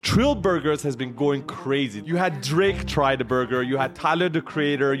Trill Burgers has been going crazy. You had Drake try the burger. You had Tyler, the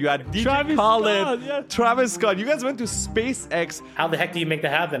Creator. You had DJ Travis Khaled. Scott, yeah. Travis Scott. You guys went to SpaceX. How the heck do you make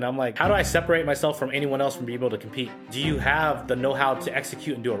that happen? I'm like, how do I separate myself from anyone else from being able to compete? Do you have the know-how to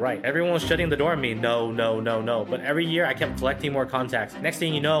execute and do it right? Everyone was shutting the door on me. No. But every year I kept collecting more contacts. Next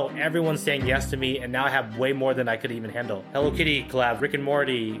thing you know, everyone's saying yes to me, and now I have way more than I could even handle. Hello Kitty collab, Rick and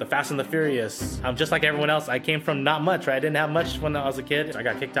Morty, The Fast and the Furious. I'm just like everyone else. I came from not much, right? I didn't have much when I was a kid. I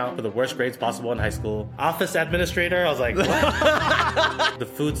got kicked out for the worst grades possible in high school. Office administrator, I was like, what? The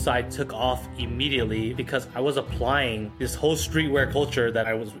food side took off immediately because I was applying this whole streetwear culture that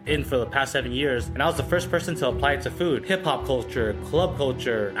I was in for the past 7 years, and I was the first person to apply it to food. Hip hop culture, club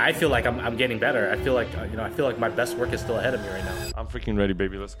culture. I feel like I'm getting better. I feel like my best work is still ahead of me right now. I'm freaking ready,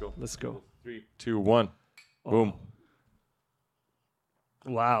 baby. Let's go. Let's go. 3, 2, 1. Boom.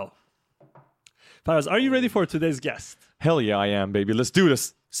 Wow. Faraz, are you ready for today's guest? Hell yeah, I am, baby. Let's do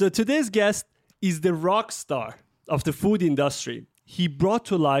this. So today's guest is the rock star of the food industry. He brought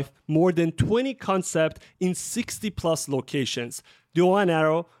to life more than 20 concepts in 60 plus locations. Duo and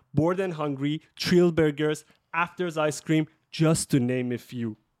Arrow, Bored and Hungry, Trill Burgers, After's Ice Cream, just to name a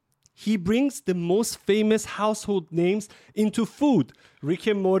few. He brings the most famous household names into food. Rick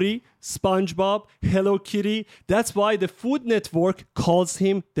and Morty, SpongeBob, Hello Kitty. That's why the Food Network calls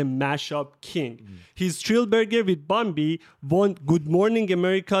him the Mashup King. His Trill Burger with Bambi won Good Morning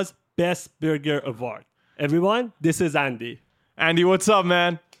America's Best Burger Award. Everyone, this is Andy. Andy, what's up,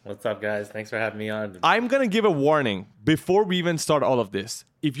 man? What's up, guys? Thanks for having me on. I'm going to give a warning before we even start all of this.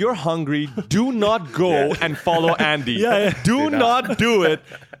 If you're hungry, do not go and follow Andy. Do not do it.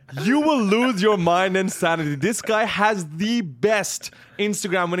 You will lose your mind and sanity. This guy has the best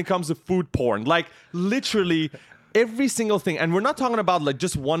Instagram when it comes to food porn. Like, literally every single thing. And we're not talking about like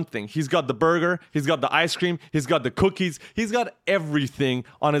just one thing. He's got the burger, he's got the ice cream, he's got the cookies, he's got everything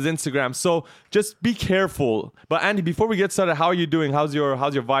on his Instagram. So just be careful. But Andy, before we get started, how are you doing? How's your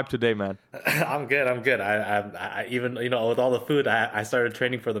vibe today, man? I'm good. I even, with all the food, I started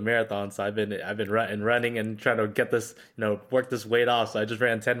training for the marathon. So I've been running and trying to get this, work this weight off. So I just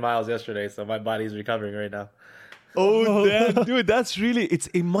ran 10 miles yesterday. So my body's recovering right now. Oh, damn, dude, that's really,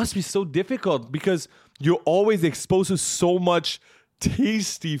 it must be so difficult because you're always exposed to so much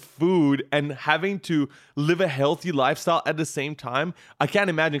tasty food and having to live a healthy lifestyle at the same time. I can't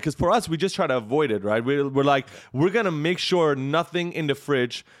imagine, because for us, we just try to avoid it, right? We're like, we're going to make sure nothing in the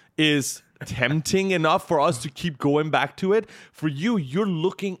fridge is tempting enough for us to keep going back to it. For you, you're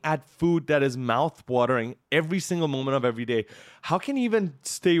looking at food that is mouth-watering every single moment of every day. How can you even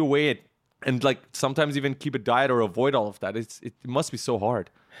stay away and like sometimes even keep a diet or avoid all of that? It must be so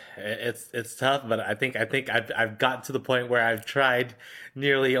hard. It's tough, but I think I've gotten to the point where I've tried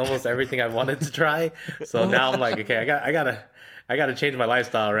nearly almost everything I wanted to try. So now I'm like, okay, I gotta change my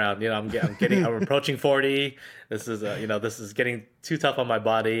lifestyle around. I'm approaching 40. This is getting too tough on my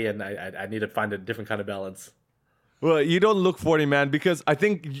body, and I need to find a different kind of balance. Well, you don't look 40, man, because I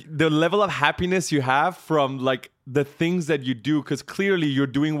think the level of happiness you have from like the things that you do, because clearly you're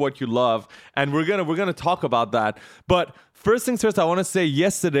doing what you love, and we're gonna talk about that. But first things first, I want to say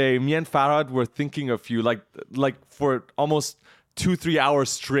yesterday, me and Farhad were thinking of you like for almost 2-3 hours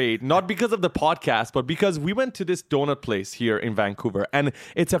straight, not because of the podcast, but because we went to this donut place here in Vancouver, and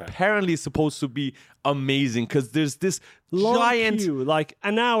it's apparently supposed to be amazing because there's this long giant queue, like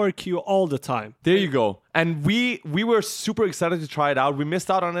an hour queue all the time. There you go. And we were super excited to try it out. We missed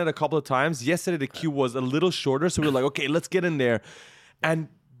out on it a couple of times. Yesterday the queue was a little shorter, so we were like, okay, let's get in there. And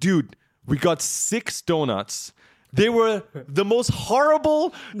dude, we got 6 donuts. They were the most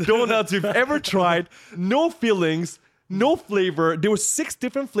horrible donuts you've ever tried. No fillings, no flavor. There were 6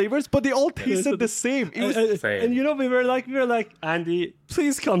 different flavors, but they all tasted the same. It was same. And we were like, Andy,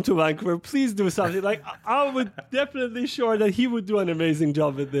 please come to Vancouver. Please do something. Like, I would definitely sure that he would do an amazing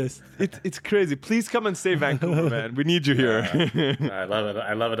job with this. it's crazy. Please come and save Vancouver, man. We need you here. I love it.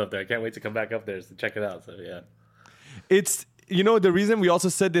 I love it up there. I can't wait to come back up there to check it out. So yeah. It's, the reason we also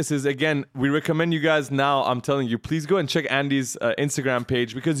said this is, again, we recommend you guys now, I'm telling you, please go and check Andy's Instagram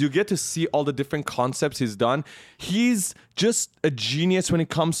page, because you get to see all the different concepts he's done. He's just a genius when it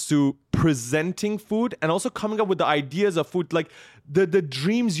comes to presenting food and also coming up with the ideas of food, like the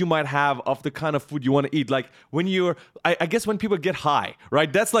dreams you might have of the kind of food you want to eat. Like when I guess when people get high,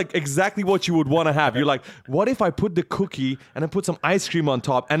 right? That's like exactly what you would want to have. You're like, what if I put the cookie and then put some ice cream on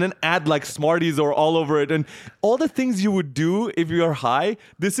top and then add like Smarties or all over it, and all the things you would do if you're high.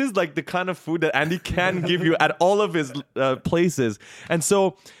 This is like the kind of food that Andy can give you at all of his places. And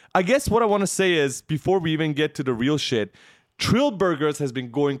so I guess what I want to say is, before we even get to the real shit, Trill Burgers has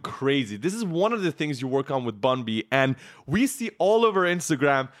been going crazy. This is one of the things you work on with Bun B, and we see all over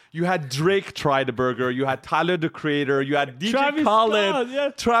Instagram. You had Drake try the burger, you had Tyler the Creator, you had DJ Travis Khaled, Scott, yeah.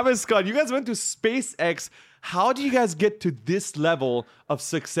 Travis Scott. You guys went to SpaceX. How do you guys get to this level of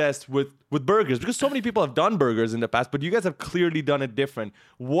success with burgers? Because so many people have done burgers in the past, but you guys have clearly done it different.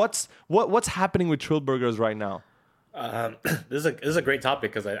 What's happening with Trill Burgers right now? This is a great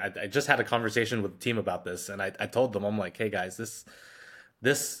topic because I just had a conversation with the team about this, and I told them, I'm like, hey guys,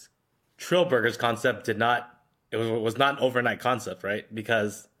 this Trill Burgers concept was not an overnight concept, right?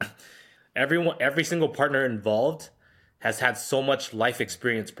 Because every single partner involved has had so much life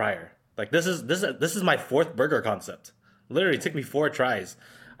experience prior. Like this is my fourth burger concept. Literally, it took me 4 tries.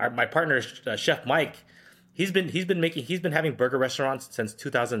 My partner, Chef Mike, he's been having burger restaurants since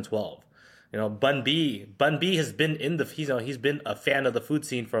 2012. You know, Bun B has been he's been a fan of the food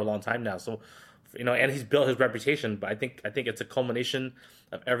scene for a long time now. So, you know, and he's built his reputation. But I think it's a culmination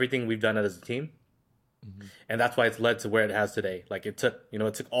of everything we've done as a team, and that's why it's led to where it has today. Like it took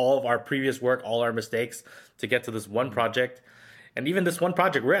all of our previous work, all our mistakes to get to this one project, and even this one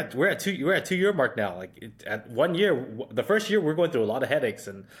project we're at 2-year mark now. Like at 1 year, the first year we're going through a lot of headaches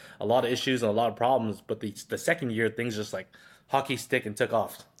and a lot of issues and a lot of problems, but the second year things just like hockey stick and took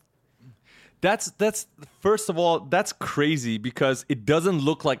off. That's first of all, that's crazy because it doesn't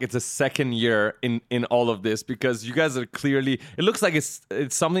look like it's a second year in all of this, because you guys are clearly, it looks like it's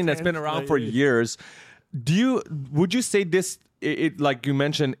something that's been around for years. Would you say this, it like you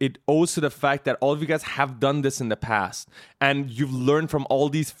mentioned, it owes to the fact that all of you guys have done this in the past and you've learned from all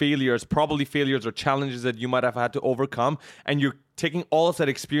these failures, probably failures or challenges that you might have had to overcome, and you're taking all of that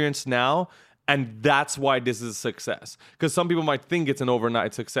experience now, and that's why this is a success? Because some people might think it's an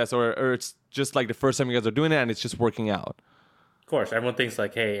overnight success, or it's just like the first time you guys are doing it and it's just working out. Of course, everyone thinks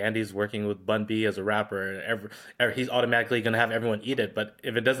like, hey, Andy's working with Bun B as a rapper. He's automatically going to have everyone eat it. But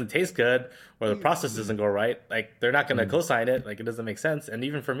if it doesn't taste good or the process doesn't go right, like they're not going to co-sign it. Like it doesn't make sense. And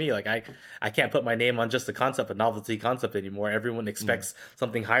even for me, like I can't put my name on just a concept, a novelty concept anymore. Everyone expects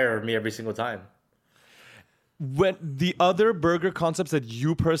something higher of me every single time. When the other burger concepts that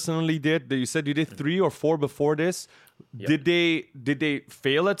you personally did, that you said you did 3 or 4 before this, did they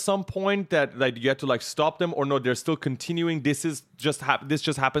fail at some point that like you had to like stop them, or no, they're still continuing? This just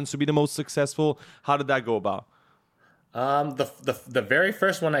happens to be the most successful. How did that go about? The very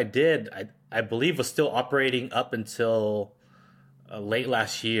first one I did, I believe was still operating up until late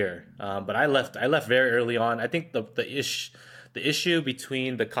last year. But I left very early on. I think the issue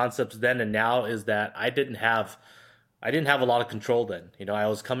between the concepts then and now is that I didn't have a lot of control then. You know, I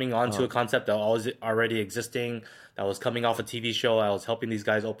was coming onto a concept that was already existing, that was coming off a TV show. I was helping these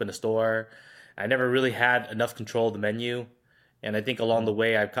guys open a store. I never really had enough control of the menu. And I think along the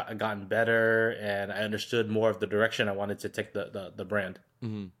way, I've gotten better and I understood more of the direction I wanted to take the brand.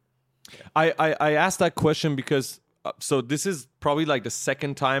 Mm-hmm. I asked that question because so this is probably like the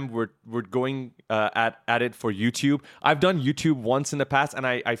second time we're going at it for YouTube. I've done YouTube once in the past and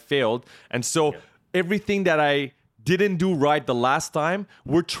I failed. And so everything that I didn't do right the last time,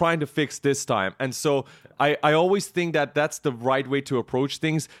 we're trying to fix this time. And so I always think that that's the right way to approach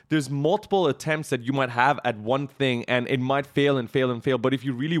things. There's multiple attempts that you might have at one thing and it might fail and fail and fail. But if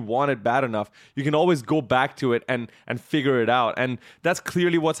you really want it bad enough, you can always go back to it and figure it out. And that's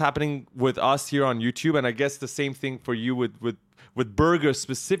clearly what's happening with us here on YouTube. And I guess the same thing for you with burgers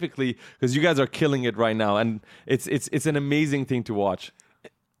specifically, because you guys are killing it right now. And it's an amazing thing to watch.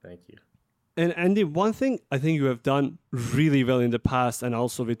 Thank you. And Andy, one thing I think you have done really well in the past and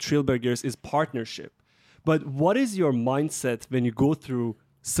also with Trill Burgers is partnership. But what is your mindset when you go through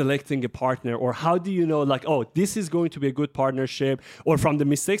selecting a partner, or how do you know like, oh, this is going to be a good partnership, or from the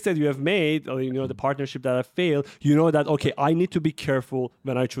mistakes that you have made, or you know, the partnership that have failed, you know that, okay, I need to be careful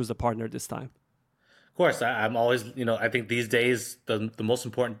when I choose a partner this time? Of course, I'm always, you know, I think these days the most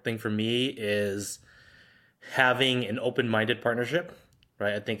important thing for me is having an open-minded partnership.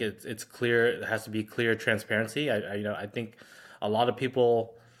 Right, I think it's clear. It has to be clear transparency. I think a lot of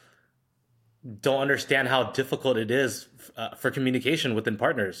people don't understand how difficult it is for communication within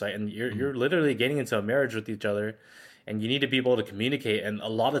partners. Right? And you're literally getting into a marriage with each other, and you need to be able to communicate. And a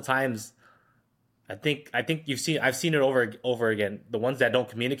lot of times, I think I've seen it over again. The ones that don't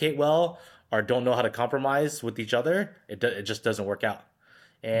communicate well or don't know how to compromise with each other, it just doesn't work out.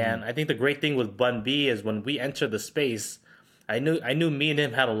 And I think the great thing with Bun B is when we enter the space, I knew me and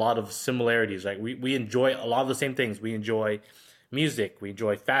him had a lot of similarities. Like we enjoy a lot of the same things. We enjoy music, we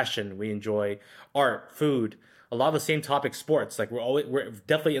enjoy fashion, we enjoy art, food, a lot of the same topics, sports. Like we're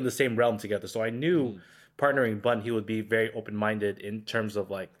definitely in the same realm together. So I knew partnering Bun, he would be very open-minded in terms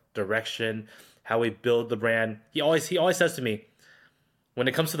of like direction how we build the brand. He always says to me, when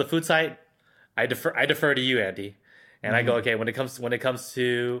it comes to the food side, I defer to you, Andy. And I go, okay, when it comes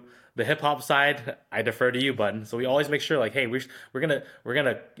to the hip hop side, I defer to you, Button. So we always make sure, like, hey, we're gonna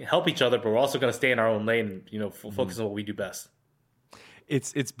help each other, but we're also gonna stay in our own lane and, you know, focus on what we do best.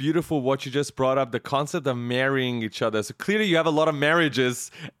 It's beautiful what you just brought up, the concept of marrying each other. So clearly you have a lot of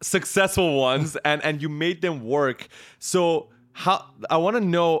marriages, successful ones, and you made them work. So I want to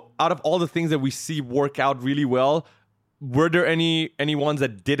know, out of all the things that we see work out really well, were there any ones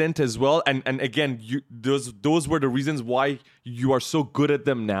that didn't as well? And again, those were the reasons why you are so good at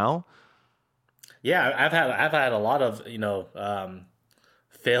them now? Yeah, I've had a lot of, you know,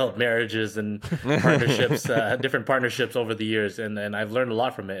 failed marriages and partnerships, different partnerships over the years, and I've learned a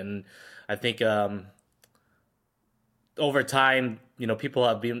lot from it. And I think over time, you know, people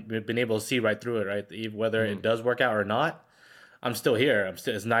have been able to see right through it, right? Whether it does work out or not, I'm still here.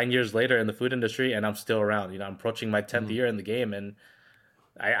 It's 9 years later in the food industry, and I'm still around. You know, I'm approaching my 10th year in the game, and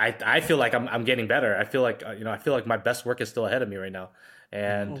I feel like I'm getting better. I feel like, you know, I feel like my best work is still ahead of me right now,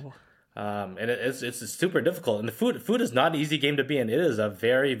 and it's super difficult. And the food is not an easy game to be in. It is a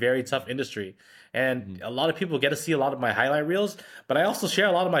very, very tough industry. And a lot of people get to see a lot of my highlight reels, but I also share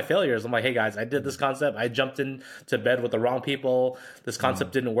a lot of my failures. I'm like, hey guys, I did this concept. I jumped into bed with the wrong people. This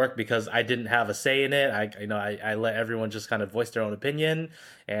concept didn't work because I didn't have a say in it. I let everyone just kind of voice their own opinion,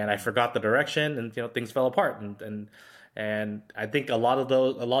 and I forgot the direction, and, you know, things fell apart. And I think a lot of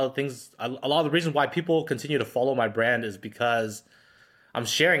the reason why people continue to follow my brand is because I'm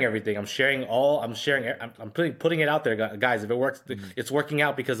sharing everything. I'm putting it out there, guys. If it works, it's working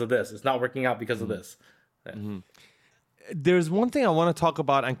out because of this. It's not working out because of this. There's one thing I want to talk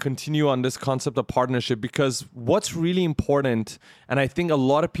about and continue on this concept of partnership, because what's really important, and I think a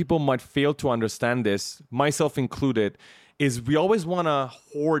lot of people might fail to understand this, myself included, is we always want to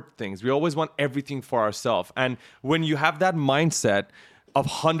hoard things. We always want everything for ourselves. And when you have that mindset of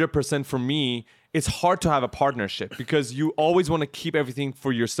 100% for me, it's hard to have a partnership because you always want to keep everything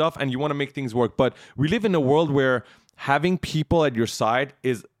for yourself and you want to make things work. But we live in a world where having people at your side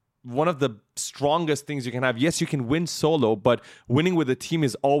is one of the strongest things you can have. Yes, you can win solo, but winning with a team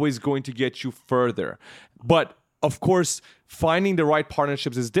is always going to get you further. But of course, finding the right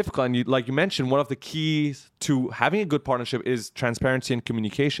partnerships is difficult. And like you mentioned, one of the keys to having a good partnership is transparency and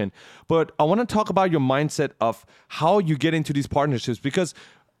communication. But I want to talk about your mindset of how you get into these partnerships, because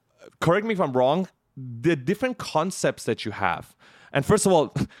correct me if I'm wrong, the different concepts that you have. And first of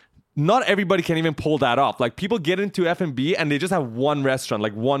all, not everybody can even pull that off. Like, people get into F&B and they just have one restaurant,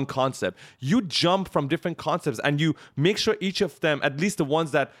 like one concept. You jump from different concepts and you make sure each of them, at least the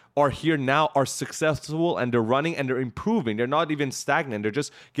ones that are here now, are successful and they're running and they're improving. They're not even stagnant. They're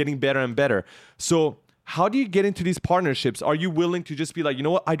just getting better and better. So how do you get into these partnerships? Are you willing to just be like, you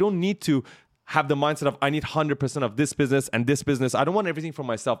know what, I don't need to have the mindset of I need 100% of this business and this business. I don't want everything for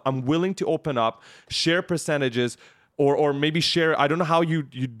myself. I'm willing to open up, share percentages, or maybe share. I don't know how you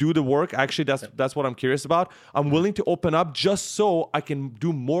do the work. Actually, that's what I'm curious about. I'm willing to open up just so I can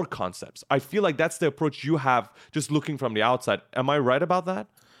do more concepts. I feel like that's the approach you have, just looking from the outside. Am I right about that?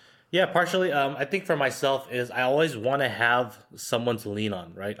 Yeah, partially. I think for myself is I always want to have someone to lean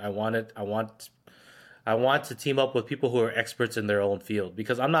on, right? I want to team up with people who are experts in their own field,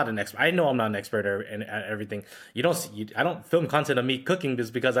 because I'm not an expert. I know I'm not an expert at everything. I don't film content of me cooking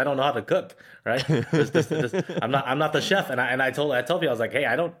just because I don't know how to cook, right? I'm not the chef, and I told you, I was like, hey,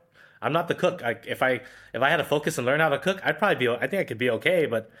 I'm not the cook. If I had to focus and learn how to cook, I think I could be okay,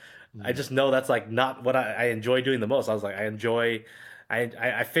 but I just know that's like not what I enjoy doing the most. I was like, I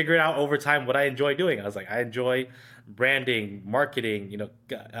figured out over time what I enjoy doing. I was like, I enjoy branding, marketing,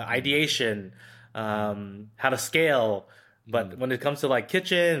 ideation, how to scale. But when it comes to like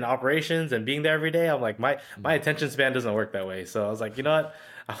kitchen and operations and being there every day, I'm like, my attention span doesn't work that way. So I was like, you know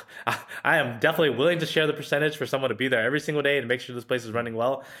what? I am definitely willing to share the percentage for someone to be there every single day and make sure this place is running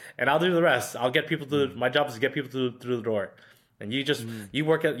well. And I'll do the rest. I'll get people my job is to get people through the door. And you just, you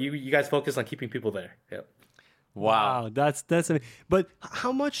work at, you guys focus on keeping people there. Yep. Wow. That's amazing. But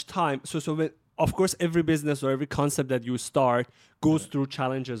how much time? So when, of course, every business or every concept that you start goes through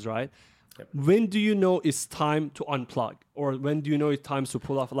challenges, right? Yep. When do you know it's time to unplug? Or when do you know it's time to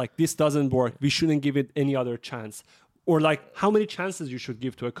pull off? Like, this doesn't work. We shouldn't give it any other chance. Or like, how many chances you should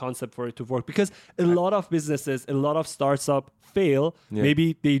give to a concept for it to work? Because a lot of businesses, a lot of startups fail. Yeah.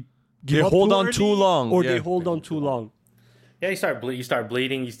 Maybe they hold on too long. Or they hold on too long. Yeah, you start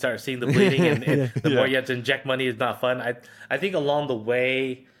bleeding. You start seeing the bleeding, and the more you have to inject money, it's not fun. I think along the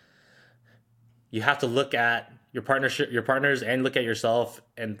way, you have to look at your partners, and look at yourself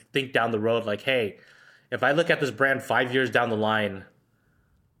and think down the road. Like, hey, if I look at this brand 5 years down the line,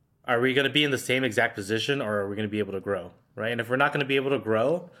 are we going to be in the same exact position, or are we going to be able to grow, right? And if we're not going to be able to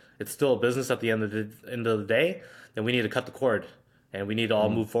grow, it's still a business at the end of the day. Then we need to cut the cord, and we need to all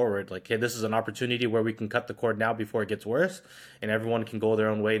move forward. Like, hey, this is an opportunity where we can cut the cord now before it gets worse, and everyone can go their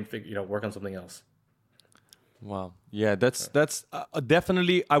own way and work on something else. Wow. Yeah, that's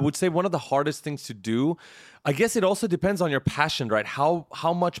definitely, I would say, one of the hardest things to do. I guess it also depends on your passion, right? How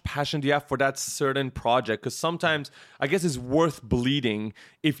much passion do you have for that certain project? Because sometimes I guess it's worth bleeding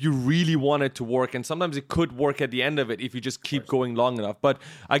if you really want it to work, and sometimes it could work at the end of it if you just keep going long enough. But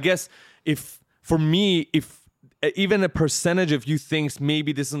I guess if even a percentage of you thinks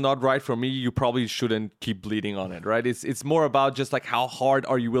maybe this is not right for me, you probably shouldn't keep bleeding on it, right? It's more about just like how hard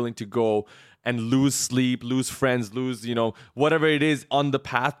are you willing to go and lose sleep, lose friends, lose, whatever it is on the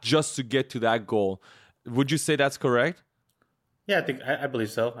path just to get to that goal. Would you say that's correct? Yeah, I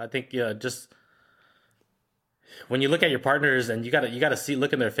believe so. I think just when you look at your partners and you gotta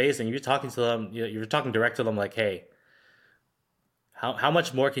look in their face, and you're talking to them, you're talking direct to them, like, hey, how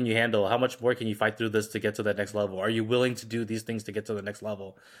much more can you handle? How much more can you fight through this to get to that next level? Are you willing to do these things to get to the next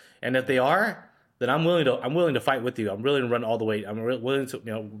level? And if they are, then I'm willing to fight with you. I'm willing to run all the way. I'm willing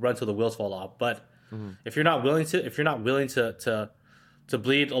to run till the wheels fall off. But if you're not willing to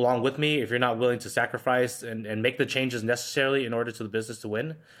bleed along with me, if you're not willing to sacrifice and make the changes necessarily in order to the business to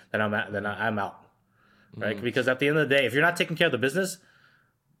win, then I'm out. Right? Because at the end of the day, if you're not taking care of the business,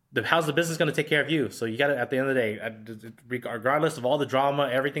 how's the business going to take care of you? So you got to, at the end of the day, regardless of all the drama,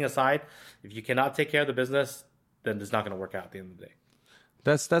 everything aside, if you cannot take care of the business, then it's not going to work out at the end of the day.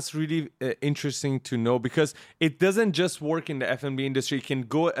 That's really interesting to know, because it doesn't just work in the F&B industry. It can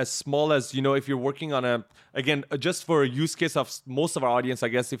go as small as, if you're working on just for a use case of most of our audience, I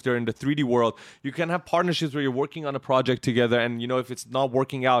guess, if they're in the 3D world, you can have partnerships where you're working on a project together, and, if it's not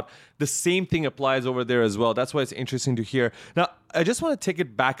working out, the same thing applies over there as well. That's why it's interesting to hear. Now, I just want to take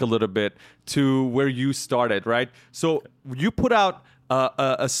it back a little bit to where you started, right? So you put out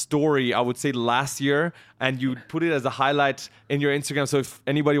a story, I would say, last year, and you put it as a highlight in your Instagram. So if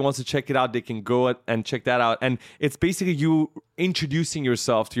anybody wants to check it out, they can go and check that out. And it's basically you introducing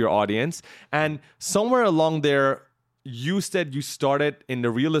yourself to your audience. And somewhere along there, you said you started in the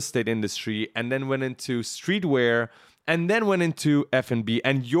real estate industry and then went into streetwear and then went into F&B.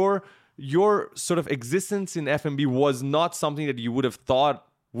 And your sort of existence in F&B was not something that you would have thought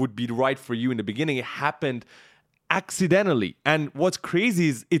would be right for you in the beginning. It happened accidentally. And what's crazy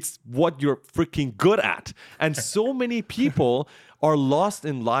is it's what you're freaking good at. And so many people are lost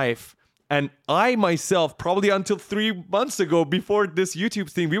in life. And I myself, probably until 3 months ago, before this YouTube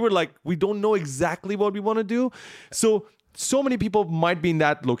thing, we were like, we don't know exactly what we want to do. So many people might be in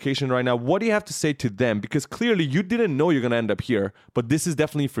that location right now. What do you have to say to them? Because clearly you didn't know you're going to end up here, but this is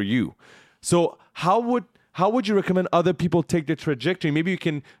definitely for you. So how would you recommend other people take their trajectory? Maybe you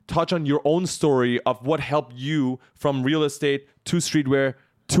can touch on your own story of what helped you from real estate to streetwear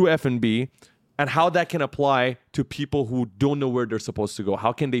to F&B, and how that can apply to people who don't know where they're supposed to go.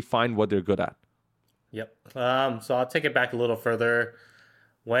 How can they find what they're good at? Yep. So I'll take it back a little further.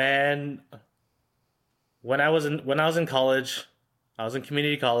 When I was in college, I was in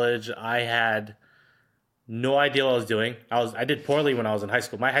community college. I had no idea what I was doing. I did poorly when I was in high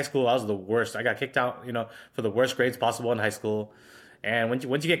school. My high school, I was the worst. I got kicked out, for the worst grades possible in high school. And once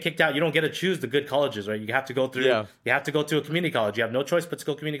you get kicked out, you don't get to choose the good colleges, right? You have to go through. Yeah. You have to go to a community college. You have no choice but to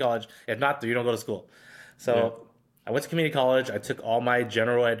go to community college. If not, you don't go to school. So I went to community college. I took all my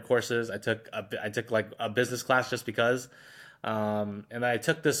general ed courses. I took like a business class just because, and I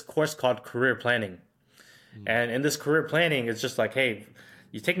took this course called career planning. And in this career planning, it's just like, hey,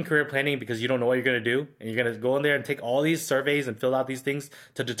 you're taking career planning because you don't know what you're going to do, and you're going to go in there and take all these surveys and fill out these things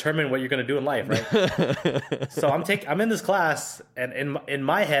to determine what you're going to do in life, right? So I'm in this class, and in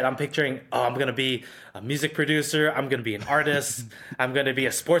my head, I'm picturing, I'm going to be a music producer, I'm going to be an artist, I'm going to be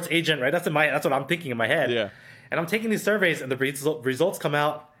a sports agent, right? That's what I'm thinking in my head. Yeah. And I'm taking these surveys, and the results come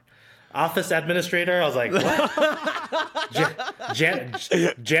out. Office administrator. I was like, what?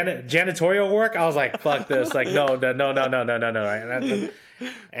 Janitorial work. I was like, fuck this. Like, no. Right?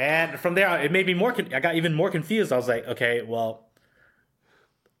 And from there, it made me I got even more confused. I was like, okay, well,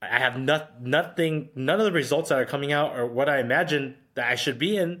 I have nothing. None of the results that are coming out are what I imagined that I should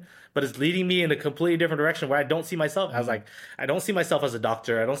be in, but it's leading me in a completely different direction where I don't see myself. I was like, I don't see myself as a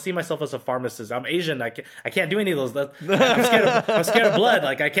doctor. I don't see myself as a pharmacist. I'm Asian. I can't do any of those. I'm scared of blood.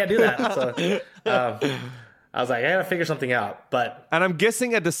 Like, I can't do that. I was like, I gotta figure something out. But And I'm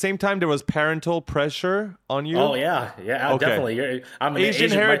guessing at the same time there was parental pressure on you. oh yeah, Okay. definitely. I'm an Asian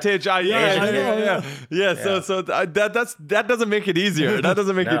heritage. Asian Yeah. So that doesn't make it easier. That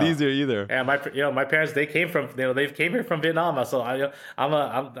doesn't make it No. easier either. Yeah, my parents, they came here from Vietnam, so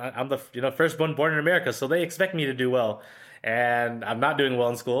I'm the firstborn born in America, so they expect me to do well, and I'm not doing well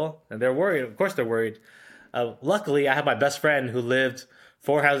in school, and they're worried. Of course, they're worried. Luckily, I have my best friend who lived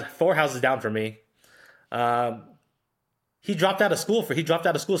four houses down from me. He dropped out of school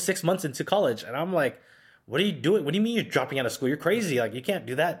 6 months into college, and I'm like, "What are you doing? What do you mean you're dropping out of school? You're crazy! Like you can't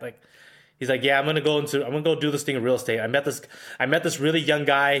do that!" Like, he's like, "Yeah, I'm gonna go do this thing in real estate. I met this really young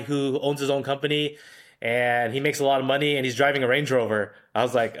guy who owns his own company, and he makes a lot of money, and he's driving a Range Rover." I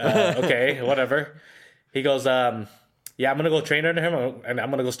was like, "Okay, whatever." He goes, "Yeah, I'm gonna go train under him, and I'm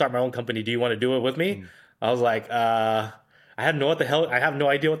gonna go start my own company. Do you want to do it with me?" I was like, I have no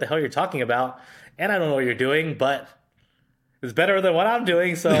idea what the hell you're talking about, and I don't know what you're doing, but it's better than what I'm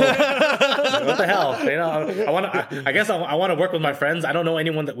doing. So what the hell? I guess I want to work with my friends. We don't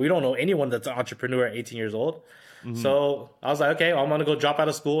know anyone that's an entrepreneur at 18 years old. So I was like, okay, I'm gonna go drop out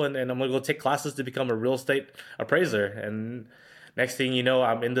of school and I'm gonna go take classes to become a real estate appraiser. And next thing you know,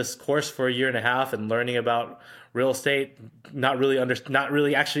 I'm in this course for a year and a half and learning about real estate, not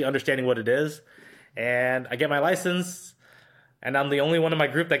really actually understanding what it is. And I get my license, and I'm the only one in my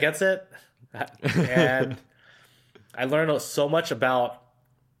group that gets it. And I learned so much about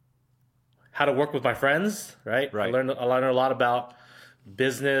how to work with my friends, right? I learned a lot about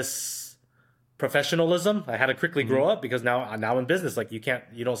business professionalism. I had to quickly grow up because now in business, like you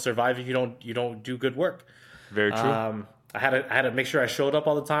don't survive if you don't do good work. Very true. I had to make sure I showed up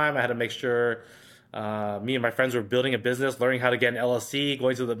all the time. I had to make sure me and my friends were building a business, learning how to get an LLC,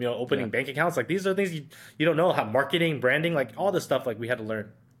 going to the opening bank accounts. Like these are things you don't know, how marketing, branding, like all this stuff like we had to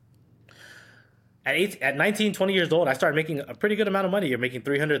learn. At 19, 20 years old, I started making a pretty good amount of money. You're making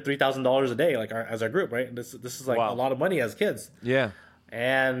 $300,000 a day, like as our group, right? This is like a lot of money as kids. Yeah.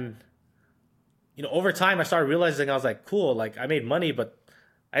 And over time, I started realizing I was like, cool, like I made money, but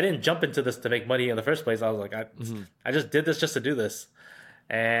I didn't jump into this to make money in the first place. I was like, I just did this just to do this.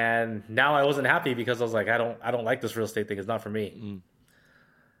 And now I wasn't happy because I was like, I don't like this real estate thing. It's not for me.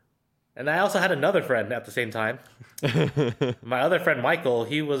 And I also had another friend at the same time. My other friend, Michael,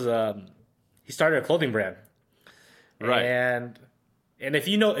 he started a clothing brand. Right. And if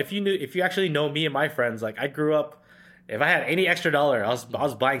you actually know me and my friends, like I grew up, if I had any extra dollar, I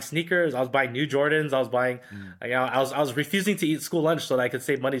was buying sneakers, I was buying new Jordans, I was buying, I was refusing to eat school lunch so that I could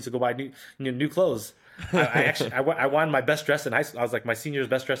save money to go buy new clothes. I won my best dress in high school. I was like my senior's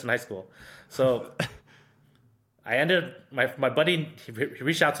best dress in high school. So I ended my buddy. He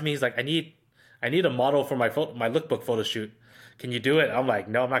reached out to me. He's like, I need a model for my lookbook photo shoot. Can you do it? I'm like,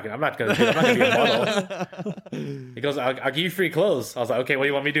 no, I'm not gonna do it. I'm not gonna be a model. He goes, I'll give you free clothes. I was like, okay, what do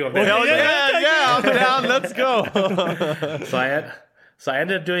you want me to do? I'm down. Hell yeah, I'm down. Let's go. So I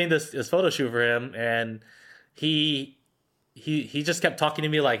ended up doing this photo shoot for him, and he just kept talking to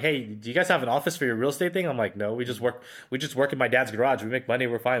me like, hey, do you guys have an office for your real estate thing? I'm like, no, we just work in my dad's garage. We make money,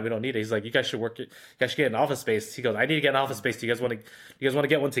 we're fine, we don't need it. He's like, you guys should get an office space. He goes, I need to get an office space. Do you guys want to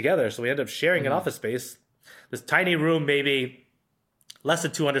get one together? So we ended up sharing an office space. This tiny room, maybe less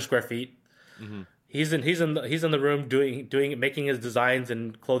than 200 square feet. He's in the room making his designs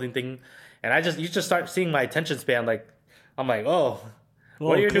and clothing thing. And you just start seeing my attention span. Like, I'm like,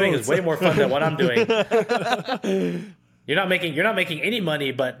 what you're doing is way more fun than what I'm doing. You're not making any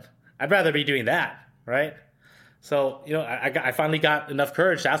money, but I'd rather be doing that, right? So, I finally got enough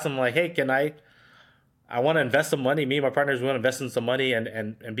courage to ask him, like, hey, I want to invest some money. Me and my partners want to invest in some money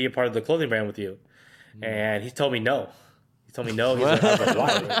and be a part of the clothing brand with you. And he told me no. He's like, I was like,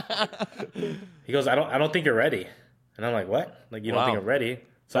 why? He goes, I don't think you're ready. And I'm like, what? Like, you don't think I'm ready?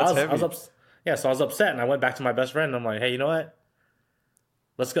 So I was upset, and I went back to my best friend, and I'm like, hey, you know what?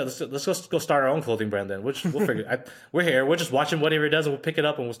 Let's go start our own clothing brand then. We'll figure it. We're here. We're just watching whatever he does, and we'll pick it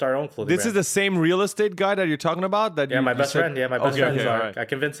up and we'll start our own clothing brand. This is the same real estate guy that you're talking about? My best friend. Yeah, my best friend. Okay, right. I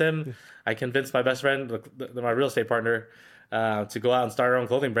convinced him. I convinced my best friend, my real estate partner, to go out and start our own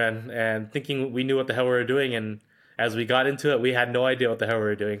clothing brand, and thinking we knew what the hell we were doing. And as we got into it, we had no idea what the hell we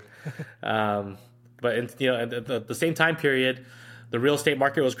were doing. But at the same time period, the real estate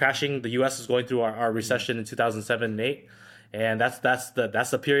market was crashing. The U.S. was going through our recession in 2007 and 8. And that's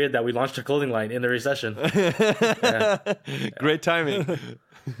the period that we launched our clothing line, in the recession. Yeah. Great timing.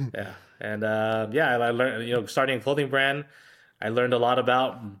 Yeah. And I learned, starting a clothing brand, I learned a lot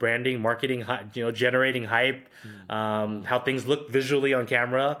about branding, marketing, generating hype, how things look visually on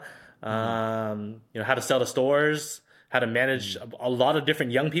camera, how to sell to stores, how to manage a lot of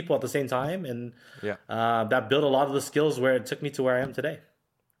different young people at the same time, and Yeah. that built a lot of the skills where it took me to where I am today.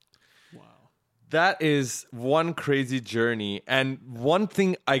 That is one crazy journey. And one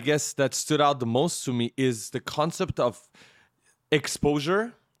thing I guess that stood out the most to me is the concept of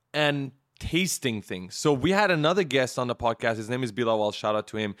exposure and tasting things. So we had another guest on the podcast. His name is Bilawal. Shout out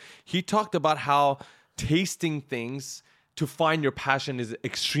to him. He talked about how tasting things to find your passion is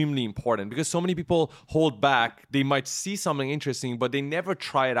extremely important, because so many people hold back. They might see something interesting, but they never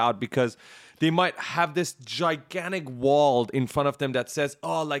try it out because they might have this gigantic wall in front of them that says,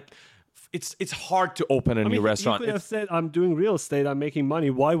 oh, like, it's hard to open a new restaurant. You could have said, I'm doing real estate, I'm making money.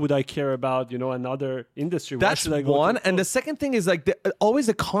 Why would I care about, another industry? Why That's should I go one. to And the second thing is like always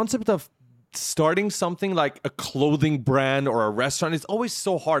the concept of starting something like a clothing brand or a restaurant is always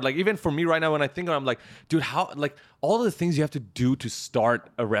so hard. Like even for me right now, when I think of it, I'm like, dude, how, like all of the things you have to do to start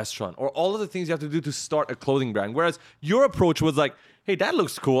a restaurant, or all of the things you have to do to start a clothing brand. Whereas your approach was like, hey, that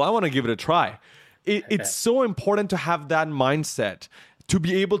looks cool, I want to give it a try. It's so important to have that mindset to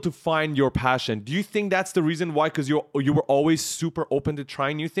be able to find your passion. Do you think that's the reason why? Because you were always super open to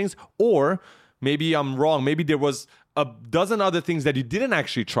trying new things? Or maybe I'm wrong. Maybe there was a dozen other things that you didn't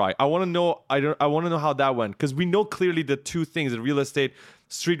actually try. I want to know. I want to know how that went, because we know clearly the two things: the real estate,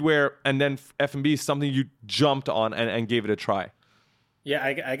 streetwear, and then F&B is something you jumped on and gave it a try. Yeah,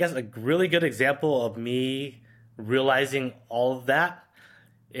 I guess a really good example of me realizing all of that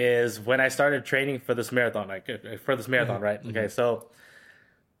is when I started training for this marathon. Right? Okay, so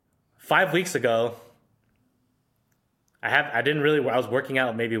 5 weeks ago, I was working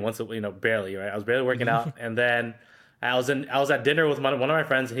out maybe once barely, right? I was barely working out, and then I was at dinner with one of my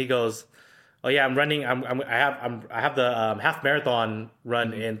friends, and he goes, "Oh yeah, I'm running. I have the half marathon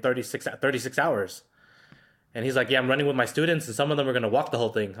run in 36 hours." And he's like, "Yeah, I'm running with my students, and some of them are gonna walk the whole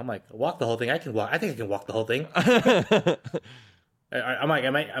thing." I'm like, "Walk the whole thing? I can walk. I think I can walk the whole thing." I'm like,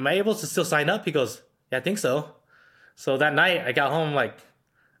 "Am I able to still sign up?" He goes, "Yeah, I think so." So that night, I got home. I'm like,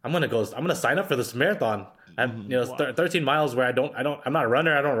 I'm gonna sign up for this marathon. 13 miles where I'm not a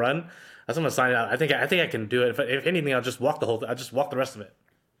runner. I don't run. That's what I'm gonna sign up. I think I can do it. If anything, I'll just walk I'll just walk the rest of it.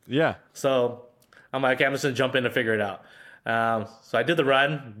 Yeah. So I'm like, okay, I'm just gonna jump in and figure it out. So I did the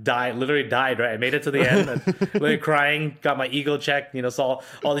run, literally died, right? I made it to the end, and literally crying, got my ego checked, saw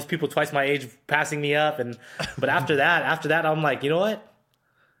all these people twice my age passing me up. But after that, I'm like, you know what?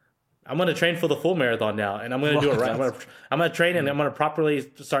 I'm going to train for the full marathon now, and I'm going to do it right. I'm going to train, and I'm going to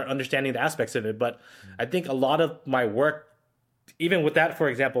properly start understanding the aspects of it. But I think a lot of my work, even with that, for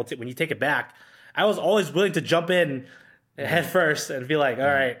example, when you take it back, I was always willing to jump in head first and be like, all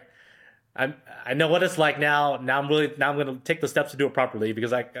right, I know what it's like now. Now I'm going to take the steps to do it properly,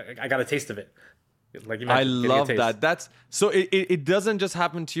 because I got a taste of it. Like you mentioned, I love that. That's so it doesn't just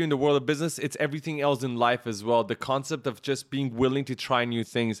happen to you in the world of business. It's everything else in life as well. The concept of just being willing to try new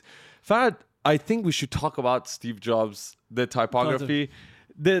things. Farhad, I think we should talk about Steve Jobs, the typography.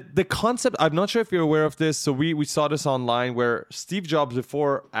 The concept, I'm not sure if you're aware of this. So we saw this online where Steve Jobs,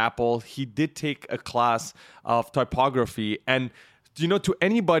 before Apple, he did take a class of typography. And, to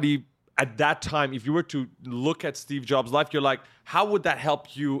anybody at that time, if you were to look at Steve Jobs' life, you're like, how would that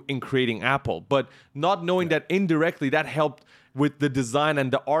help you in creating Apple? But not knowing that indirectly that helped with the design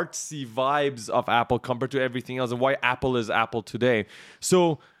and the artsy vibes of Apple compared to everything else, and why Apple is Apple today.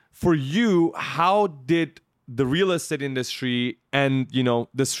 So for you, how did the real estate industry and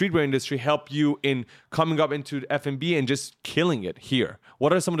the streetwear industry help you in coming up into F&B and just killing it here?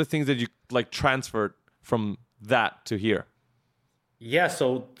 What are some of the things that you transferred from that to here? Yeah,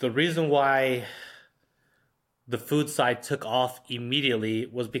 so the reason why the food side took off immediately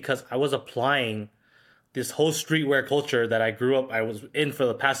was because I was applying this whole streetwear culture that I was in for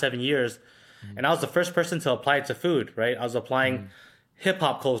the past 7 years. And I was the first person to apply it to food, right? I was applying hip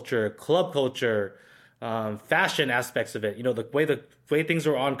hop culture, club culture, fashion aspects of it. The way things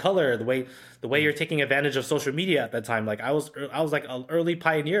were on color, the way you're taking advantage of social media at that time. Like I was like an early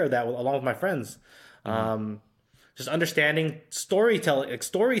pioneer of that, along with my friends. Just understanding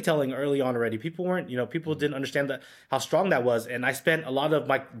storytelling early on already. People didn't understand how strong that was. And I spent a lot of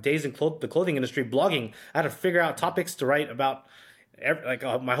my days in the clothing industry blogging. I had to figure out topics to write about,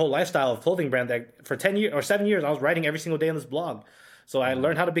 my whole lifestyle of clothing brand. That for 10 years or 7 years, I was writing every single day on this blog. So I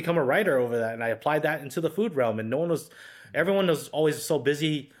learned how to become a writer over that, and I applied that into the food realm. And everyone was always so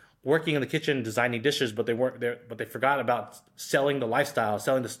busy working in the kitchen designing dishes, but they forgot about selling the lifestyle,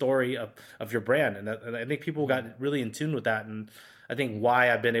 selling the story of your brand. And I think people got really in tune with that, and I think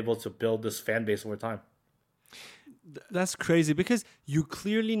why I've been able to build this fan base over time. That's crazy because you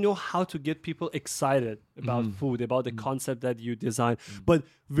clearly know how to get people excited about food, about the concept that you design. But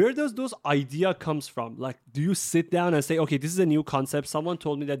where does those idea comes from? Like, do you sit down and say, okay, this is a new concept. Someone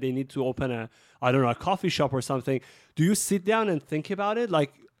told me that they need to open a coffee shop or something. Do you sit down and think about it?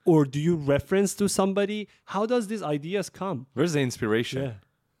 Like, or do you reference to somebody? How does these ideas come? Where's the inspiration? Yeah.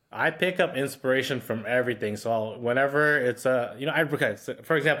 I pick up inspiration from everything. So whenever it's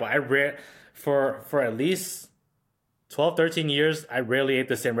for example, I read for at least 12, 13 years, I rarely ate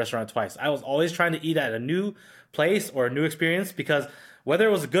the same restaurant twice. I was always trying to eat at a new place or a new experience because whether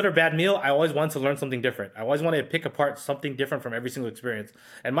it was a good or bad meal, I always wanted to learn something different. I always wanted to pick apart something different from every single experience.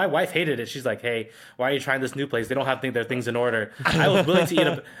 And my wife hated it. She's like, "Hey, why are you trying this new place? They don't have their things in order." I was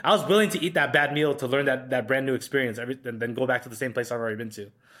willing to eat that bad meal to learn that brand new experience, and then go back to the same place I've already been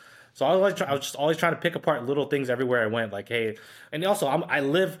to. So I was just always trying to pick apart little things everywhere I went. Like, hey, and also I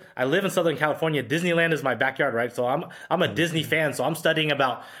live in Southern California. Disneyland is my backyard, right? So I'm a Disney fan. So I'm studying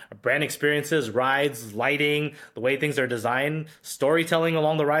about brand experiences, rides, lighting, the way things are designed, storytelling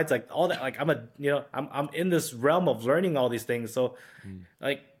along the rides, like all that. Like I'm in this realm of learning all these things. So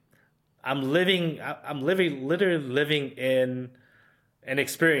like I'm literally living in an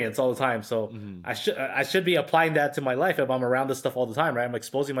experience all the time. So I should be applying that to my life if I'm around this stuff all the time, right? I'm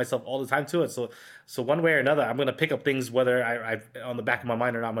exposing myself all the time to it. So one way or another, I'm gonna pick up things whether I on the back of my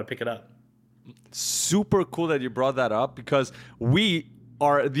mind or not. I'm gonna pick it up. Super cool that you brought that up because we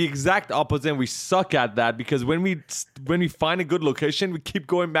are the exact opposite and we suck at that because when we find a good location, we keep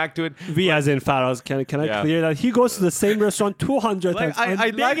going back to it. We as in Faraz, can I clear that? He goes to the same restaurant 200 times. I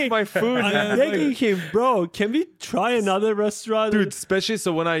like my food. I'm begging him, bro, can we try another restaurant? Dude, especially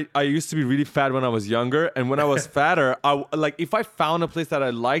so when I used to be really fat when I was younger, and when I was fatter, if I found a place that I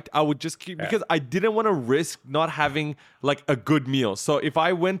liked, I would just keep because I didn't want to risk not having like a good meal. So if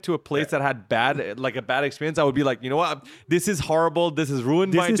I went to a place that had a bad experience, I would be like, you know what, this is horrible. This is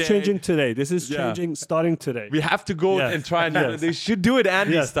ruined my day. This is changing today. This is changing starting today. We have to go and try and do it. They should do it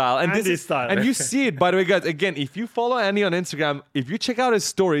Andy style. And Andy style. And you see it, by the way, guys. Again, if you follow Andy on Instagram, if you check out his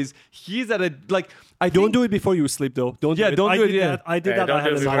stories, he's at a don't do it before you sleep, though. Don't do it. I did that. I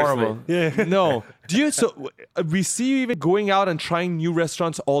had It's a horrible. Yeah. No. We see you even going out and trying new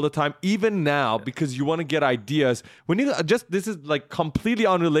restaurants all the time, even now, because you want to get ideas. When you this is like completely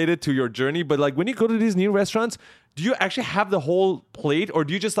unrelated to your journey, but like when you go to these new restaurants, do you actually have the whole plate or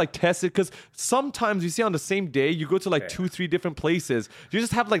do you just like test it? Because sometimes you see on the same day, you go to like 2-3 different places. You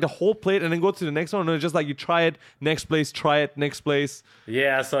just have like the whole plate and then go to the next one. And it's just like you try it, next place, try it, next place.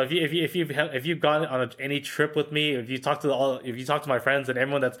 Yeah. So if you've gone on any trip with me, if you talk to my friends and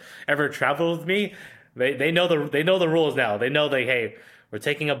everyone that's ever traveled with me, they know the rules now. They know hey, we're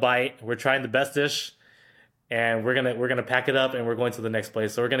taking a bite, we're trying the best dish. And we're gonna pack it up and we're going to the next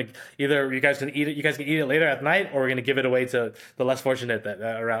place. So we're gonna either you guys can eat it later at night, or we're gonna give it away to the less fortunate that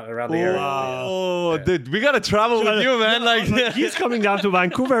around the area. Oh, dude, we gotta travel with you, man. Like he's coming down to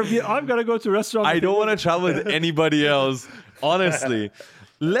Vancouver. I'm gonna go to a restaurant. I don't want to travel with anybody else, honestly.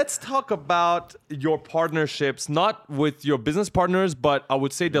 Let's talk about your partnerships, not with your business partners, but I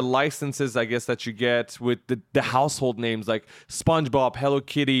would say the licenses, I guess, that you get with the household names like SpongeBob, Hello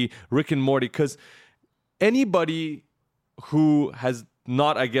Kitty, Rick and Morty, because anybody who has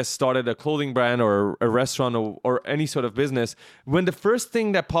not, I guess, started a clothing brand or a restaurant or any sort of business, when the first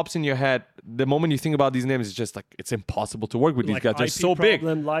thing that pops in your head, the moment you think about these names, is just like, it's impossible to work with these guys. They're so big.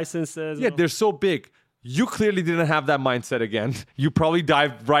 Licenses. Yeah, they're so big. You clearly didn't have that mindset again. You probably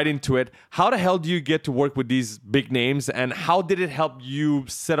dived right into it. How the hell do you get to work with these big names, and how did it help you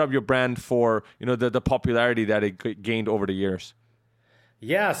set up your brand for the popularity that it gained over the years?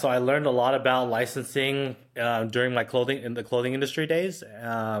 Yeah, so I learned a lot about licensing during my clothing industry days.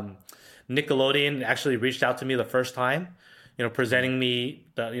 Nickelodeon actually reached out to me the first time, presenting me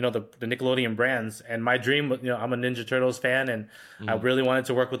the Nickelodeon brands. And my dream, I'm a Ninja Turtles fan, and I really wanted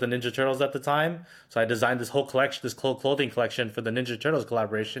to work with the Ninja Turtles at the time. So I designed this whole collection, this clothing collection for the Ninja Turtles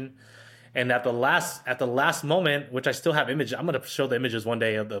collaboration. And at the last moment, which I still have images, I'm gonna show the images one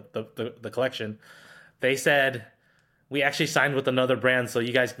day of the collection. They said, we actually signed with another brand, so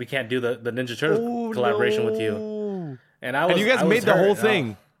we can't do the Ninja Turtles collaboration with you. And you guys made the whole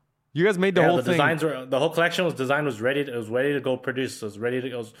thing. You guys made the whole thing. The whole collection was ready. It was ready to go produce. It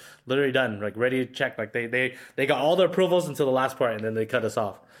was literally done, like ready to check. Like they got all the approvals until the last part, and then they cut us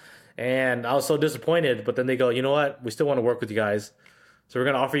off. And I was so disappointed. But then they go, you know what? We still want to work with you guys, so we're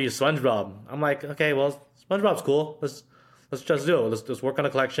gonna offer you SpongeBob. I'm like, okay, well, SpongeBob's cool. Let's just do it. Let's just work on a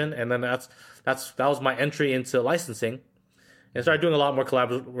collection. And then that was my entry into licensing, and started doing a lot more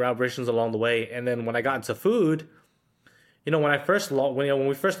collaborations along the way. And then when I got into food, when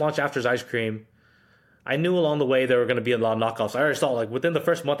we first launched After's Ice Cream, I knew along the way there were going to be a lot of knockoffs. I already saw, like, within the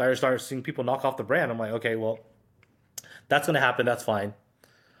first month, I already started seeing people knock off the brand. I'm like, okay, well, that's going to happen. That's fine.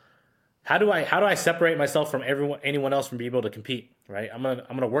 How do I separate myself from anyone else from being able to compete? Right? I'm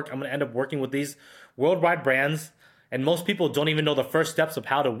gonna end up working with these worldwide brands, and most people don't even know the first steps of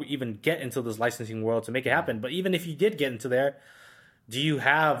how to even get into this licensing world to make it happen. But even if you did get into there, do you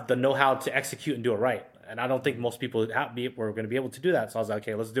have the know-how to execute and do it right? And I don't think most people were going to be able to do that. So I was like,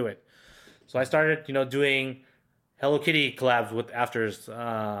 okay, let's do it. So I started, doing Hello Kitty collabs with afters,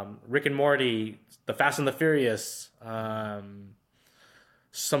 Rick and Morty, the Fast and the Furious,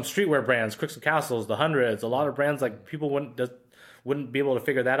 some streetwear brands, Crooks and Castles, the Hundreds, a lot of brands, like, people wouldn't be able to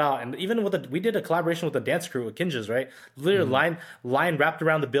figure that out. And even we did a collaboration with the dance crew with Kinjas, right? Literally line wrapped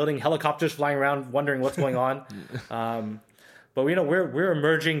around the building, helicopters flying around, wondering what's going on. But we're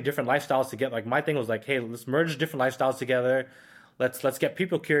merging different lifestyles to get, like, my thing was like, hey, let's merge different lifestyles together. Let's get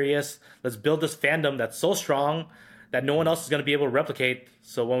people curious. Let's build this fandom that's so strong that no one else is going to be able to replicate.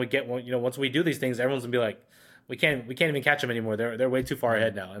 So once we do these things, everyone's gonna be like, we can't even catch them anymore. They're way too far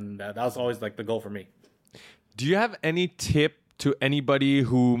ahead now, and that was always, like, the goal for me. Do you have any tip to anybody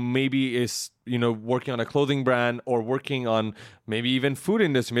who maybe is, working on a clothing brand or working on maybe even food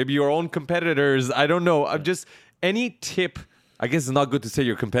industry, maybe your own competitors? I don't know. I'm just, any tip. I guess it's not good to say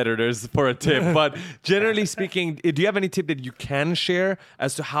your competitors for a tip, but generally speaking, do you have any tip that you can share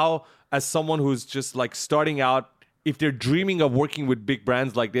as to how, as someone who's just, like, starting out, if they're dreaming of working with big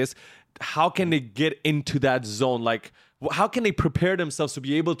brands like this, how can they get into that zone? Like, how can they prepare themselves to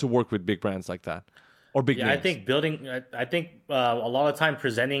be able to work with big brands like that? Or big names? I think a lot of time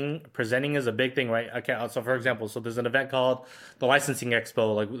presenting is a big thing, right? Okay, so for example, there's an event called the Licensing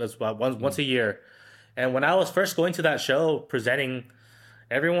Expo, like, that's once a year. And when I was first going to that show, presenting,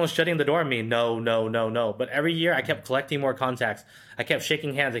 everyone was shutting the door on me. No, no, no, no. But every year I kept collecting more contacts. I kept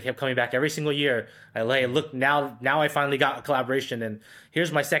shaking hands. I kept coming back every single year. Look, now I finally got a collaboration, and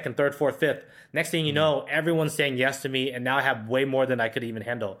here's my second, third, fourth, fifth. Next thing you know, everyone's saying yes to me, and now I have way more than I could even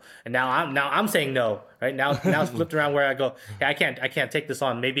handle. And now I'm saying no, right? Now it's flipped around where I go, hey, I can't take this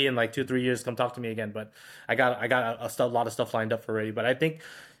on. Maybe in like 2-3 years, come talk to me again. But I got a lot of stuff lined up already. But I think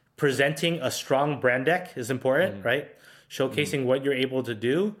presenting a strong brand deck is important, right? Showcasing what you're able to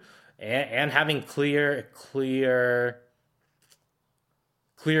do, and having clear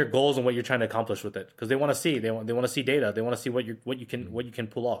goals on what you're trying to accomplish with it, because they want to see to see data. They want to see what you can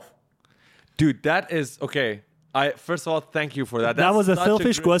pull off. Dude, that is okay. First of all, thank you for that. That was a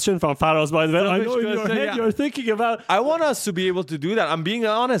selfish question from Faros, by the way. I know in your head you're thinking about. I want us to be able to do that. I'm being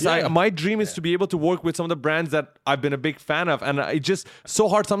honest. Yeah. My dream is to be able to work with some of the brands that I've been a big fan of, and it's just so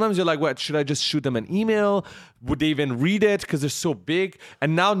hard. Sometimes you're like, what, should I just shoot them an email? Would they even read it? Because they're so big.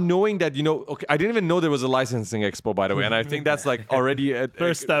 And now knowing that, okay, I didn't even know there was a licensing expo, by the way. And I think that's like already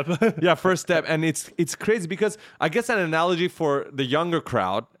first step. Yeah, first step. And it's crazy because I guess an analogy for the younger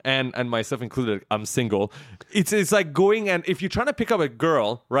crowd, and myself included, I'm single. It's like going, and if you're trying to pick up a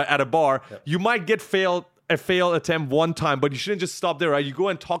girl, right, at a bar, you might get a failed attempt one time, but you shouldn't just stop there, right? You go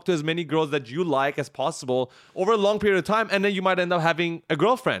and talk to as many girls that you like as possible over a long period of time, and then you might end up having a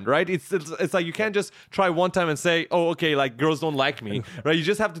girlfriend, right? It's like you can't just try one time and say, oh, okay, like, girls don't like me, right? You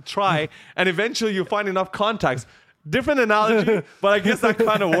just have to try, and eventually you find enough contacts. Different analogy, but I guess that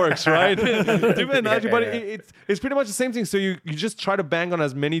kind of works, right? Different analogy, but it's pretty much the same thing. So you just try to bang on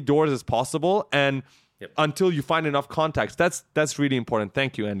as many doors as possible, and until you find enough contacts. That's really important.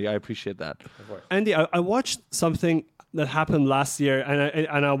 Thank you, Andy. I appreciate that. Andy, I watched something that happened last year,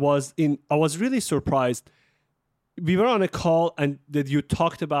 and I was really surprised. We were on a call, and that you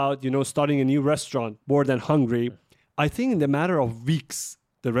talked about starting a new restaurant, More Than Hungry. I think in the matter of weeks,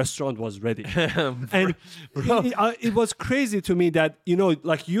 the restaurant was ready. And it was crazy to me that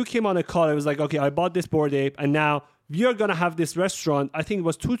like, you came on a call. I was like, okay, I bought this Bored Ape, and now we are going to have this restaurant. I think it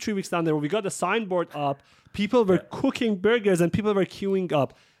was 2-3 weeks down there. We got the signboard up. People were cooking burgers and people were queuing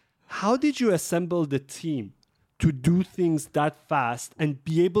up. How did you assemble the team to do things that fast and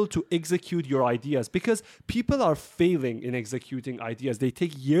be able to execute your ideas? Because people are failing in executing ideas. They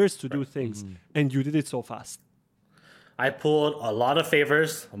take years to do things, and you did it so fast. I pulled a lot of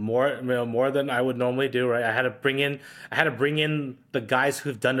favors, more than I would normally do. Right, I had to bring in the guys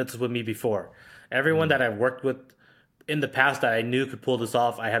who've done this with me before. Everyone that I've worked with in the past that I knew could pull this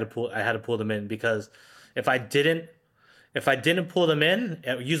off, I had to pull them in, because if I didn't pull them in,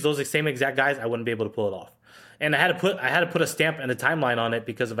 use those same exact guys, I wouldn't be able to pull it off. And I had to put a stamp and a timeline on it,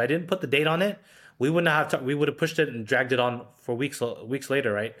 because if I didn't put the date on it, we would have pushed it and dragged it on for weeks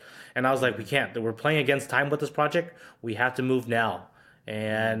later, right? And I was like, we can't. We're playing against time with this project. We have to move now.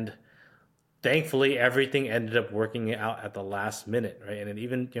 And thankfully everything ended up working out at the last minute, right? And then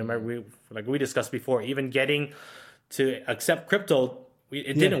even remember we discussed before, even getting to accept crypto,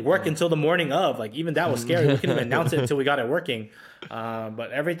 it didn't work until the morning of. Like even that was scary. We couldn't even announce it until we got it working.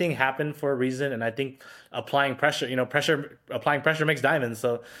 But everything happened for a reason, and I think applying pressure, applying pressure makes diamonds.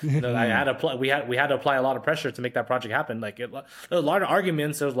 So I had to we had to apply a lot of pressure to make that project happen. Like there was a lot of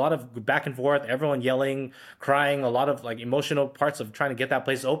arguments, there was a lot of back and forth, everyone yelling, crying, a lot of like emotional parts of trying to get that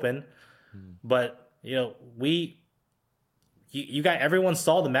place open. But you got everyone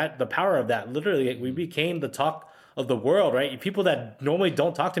saw the power of that. Literally, we became the talk of the world, right? People that normally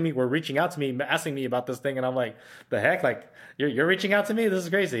don't talk to me were reaching out to me, asking me about this thing, and I'm like, the heck, like you're reaching out to me? This is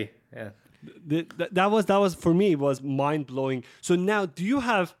crazy. Yeah. That was for me, it was mind blowing. So now, do you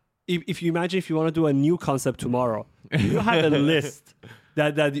have, if you imagine if you want to do a new concept tomorrow, do you have a list?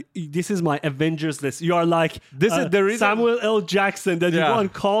 That this is my Avengers list. You are like this is the reason Samuel L. Jackson that you go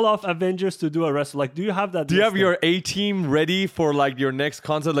and call off Avengers to do a wrestle. Like, do you have that? Do you have your A team ready for like your next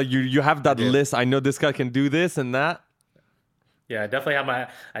concert? Like you have that list. I know this guy can do this and that. Yeah, I definitely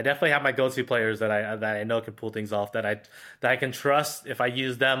have my go-to players that I know can pull things off. That I can trust. If I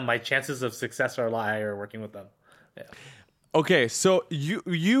use them, my chances of success are a lot higher working with them. Yeah. Okay, so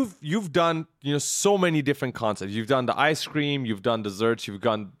you've done so many different concepts. You've done the ice cream, you've done desserts, you've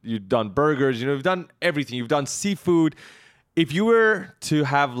done burgers, you've done everything. You've done seafood. If you were to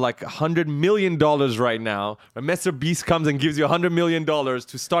have like $100 million right now, or Mr. Beast comes and gives you $100 million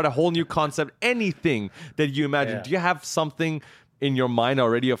to start a whole new concept, anything that you imagine, do you have something in your mind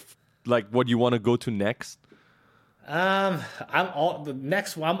already of like what you want to go to next? I'm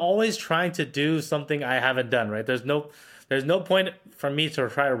always trying to do something I haven't done, right? There's no point for me to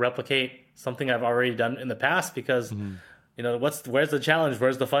try to replicate something I've already done in the past because, where's the challenge?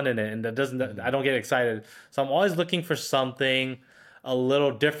 Where's the fun in it? And I don't get excited. So I'm always looking for something a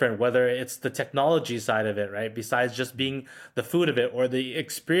little different, whether it's the technology side of it, right? Besides just being the food of it or the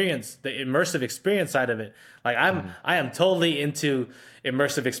experience, the immersive experience side of it. Like I am totally into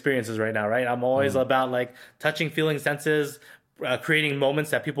immersive experiences right now, right? I'm always about like touching, feeling, senses, creating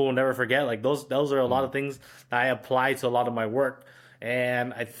moments that people will never forget. Like those are a lot of things that I apply to a lot of my work.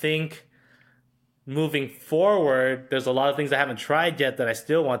 And I think moving forward, there's a lot of things I haven't tried yet that I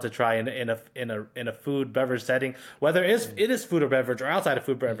still want to try in a food beverage setting. Whether it is food or beverage or outside of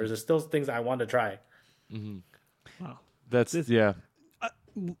food beverage, there's still things I want to try. Wow, yeah.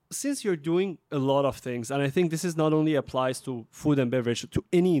 Since you're doing a lot of things, and I think this is not only applies to food and beverage, to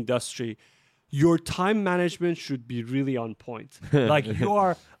any industry, your time management should be really on point. Like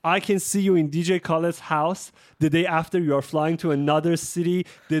I can see you in DJ Khaled's house the day after you are flying to another city,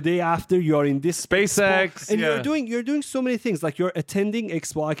 the day after you are in this SpaceX, and you're doing so many things. Like you're attending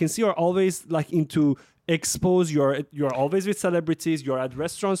expo. I can see you're always like into expos. You're always with celebrities. You're at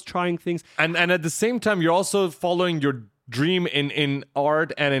restaurants trying things, and at the same time you're also following your dream in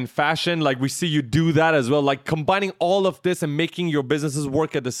art and in fashion. Like we see you do that as well, like combining all of this and making your businesses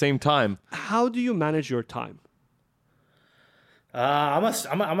work at the same time. How do you manage your time? I'm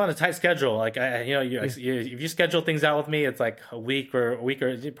on a tight schedule. Like if you schedule things out with me, it's like a week or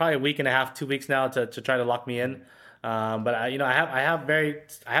probably a week and a half, 2 weeks now to try to lock me in. But I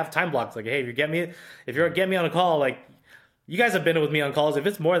have time blocks. Like, hey, if you get me on a call, like you guys have been with me on calls. If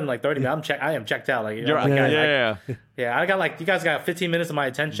it's more than like 30 minutes, I am checked out. Like, I got like, you guys got 15 minutes of my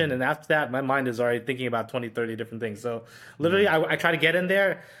attention. And after that, my mind is already thinking about 20, 30 different things. So literally I try to get in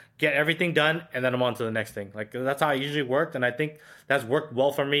there, get everything done, and then I'm on to the next thing. Like that's how I usually worked. And I think that's worked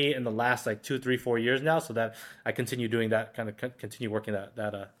well for me in the last like 2, 3, 4 years now. So that I continue doing that, kind of continue working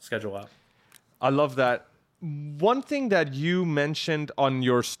that schedule out. I love that. One thing that you mentioned on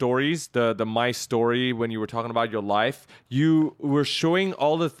your stories, the My Story, when you were talking about your life, you were showing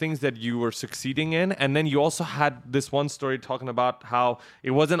all the things that you were succeeding in. And then you also had this one story talking about how it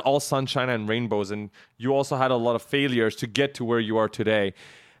wasn't all sunshine and rainbows. And you also had a lot of failures to get to where you are today.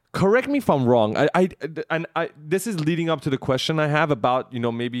 Correct me if I'm wrong. This is leading up to the question I have about,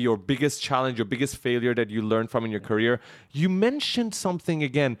 maybe your biggest challenge, your biggest failure that you learned from in your career. You mentioned something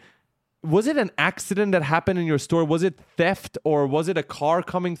again. Was it an accident that happened in your store? Was it theft, or was it a car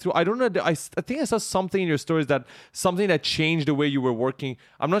coming through? I don't know. I think I saw something in your stories something that changed the way you were working.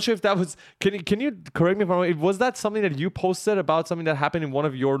 I'm not sure if that was. Can you correct me if I'm wrong? Was that something that you posted about something that happened in one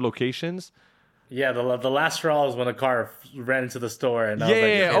of your locations? Yeah, the last straw was when a car ran into the store, and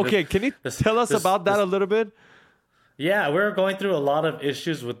okay. Can you tell us about that a little bit? Yeah, we were going through a lot of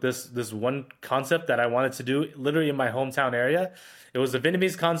issues with this one concept that I wanted to do, literally in my hometown area. It was a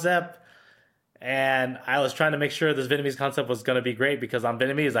Vietnamese concept. And I was trying to make sure this Vietnamese concept was going to be great because I'm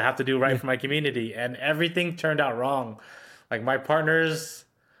Vietnamese. I have to do right for my community. And everything turned out wrong. Like my partners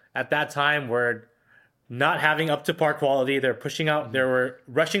at that time were not having up to par quality. They're pushing out. They were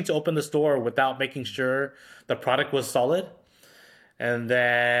rushing to open the store without making sure the product was solid. And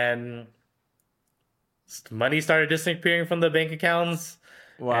then money started disappearing from the bank accounts.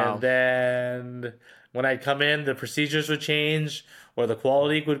 Wow. And then when I'd come in, the procedures would change, or the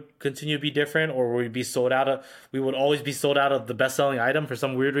quality would continue to be different, or we would always be sold out of the best-selling item for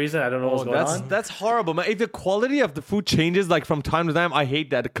some weird reason. I don't know what's going on. That's horrible, man. If the quality of the food changes like from time to time, I hate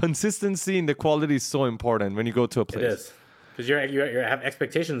that. The consistency in the quality is so important when you go to a place. It is. Because you have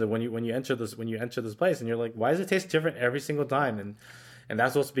expectations of when you enter this place, and you're like, why does it taste different every single time? And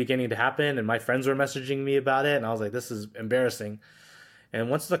that's what's beginning to happen. And my friends were messaging me about it, and I was like, this is embarrassing. And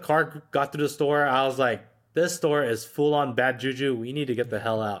once the car got through the store, I was like, this store is full on bad juju. We need to get the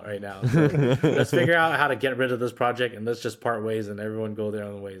hell out right now. So let's figure out how to get rid of this project, and let's just part ways and everyone go their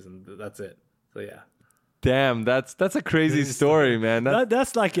own ways, and that's it. So yeah. Damn, that's a crazy story, man.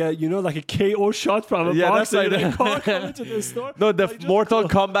 That's like a like a KO shot from a boxer. That's like car coming to the store. No, the Mortal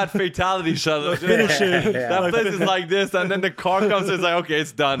Kombat fatality shot. Finish it. That place is like this, and then the car comes. It's like, okay,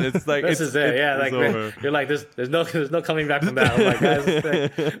 it's done. It's like this is it. Yeah, like you're like there's no coming back from that. I'm like,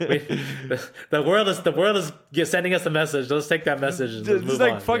 guys, the world is sending us a message. Let's take that message. And it's move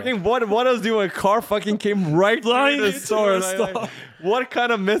like on. fucking what else do you want? A car fucking came right Flying through the into store. the store. What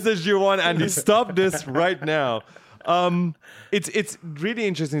kind of message do you want, Andy? Stop this right now. It's really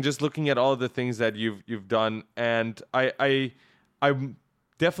interesting just looking at all the things that you've done, and I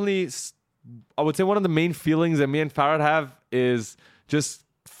definitely, I would say one of the main feelings that me and Farad have is just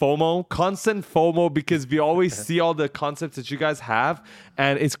FOMO, constant FOMO, because we always see all the concepts that you guys have,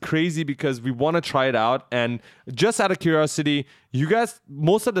 and it's crazy because we want to try it out. And just out of curiosity, you guys,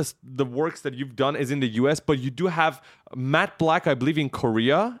 most of the works that you've done is in the US, but you do have Matte Black, I believe, in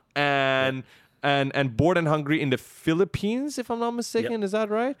Korea, and Bored and Hungry in the Philippines, if I'm not mistaken. Yep. Is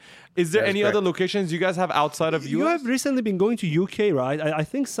that right? Is there any other locations you guys have outside of US? You have recently been going to UK, right? I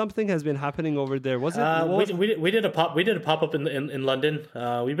think something has been happening over there. Was it? We did a pop up in London.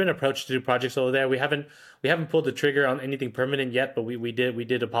 We've been approached to do projects over there. We haven't pulled the trigger on anything permanent yet, but we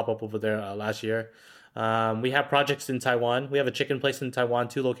did a pop up over there last year. We have projects in Taiwan. We have a chicken place in Taiwan,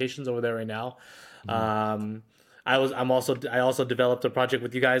 2 locations over there right now. I also developed a project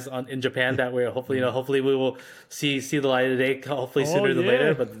with you guys in Japan that we're hopefully we will see the light of day, hopefully sooner than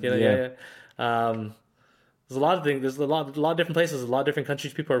later. But there's a lot of things. There's a lot of different places, a lot of different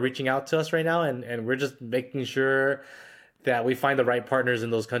countries. People are reaching out to us right now, and we're just making sure that we find the right partners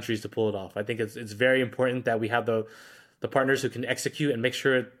in those countries to pull it off. I think it's very important that we have the partners who can execute and make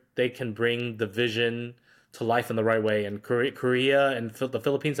sure they can bring the vision to life in the right way. And Korea and the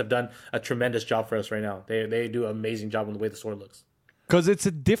Philippines have done a tremendous job for us right now. They do an amazing job on the way the store looks. Because it's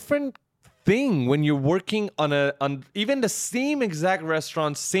a different thing when you're working on even the same exact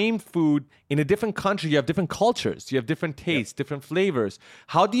restaurant, same food in a different country. You have different cultures, you have different tastes, different flavors.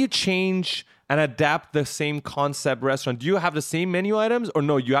 How do you change and adapt the same concept restaurant? Do you have the same menu items, or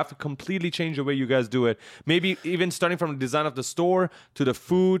no, you have to completely change the way you guys do it? Maybe even starting from the design of the store to the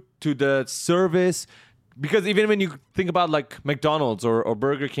food to the service. Because even when you think about like McDonald's or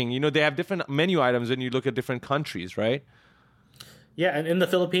Burger King, they have different menu items when you look at different countries, right? Yeah, and in the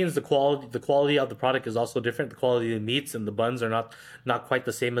Philippines, the quality of the product is also different. The quality of the meats and the buns are not quite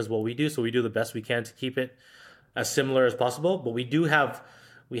the same as what we do. So we do the best we can to keep it as similar as possible. But we have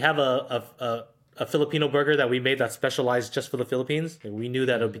a Filipino burger that we made that's specialized just for the Philippines. And we knew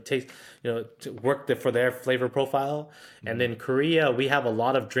that it would to work for their flavor profile. And then Korea, we have a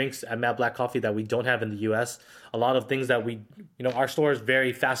lot of drinks at Matte Black Coffee that we don't have in the US. A lot of things that our store is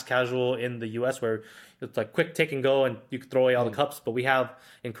very fast casual in the US, where it's like quick take and go and you can throw away all the cups. But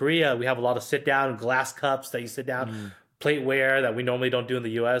in Korea, we have a lot of sit down glass cups that you sit down, plateware that we normally don't do in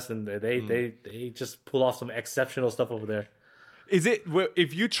the US. And they just pull off some exceptional stuff over there. Is it,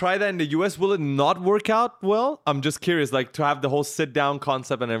 if you try that in the US, will it not work out well? I'm just curious, like to have the whole sit down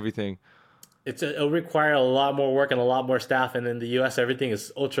concept and everything. It'll require a lot more work and a lot more staff. And in the US, everything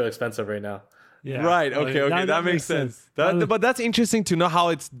is ultra expensive right now. Yeah. Right. Okay. That makes sense. But that's interesting to know how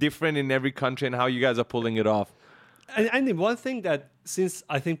it's different in every country and how you guys are pulling it off. And the one thing that, since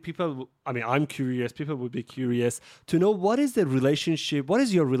I think I'm curious, people would be curious to know, what is your relationship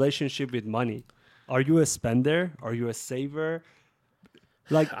with money? Are you a spender? Are you a saver?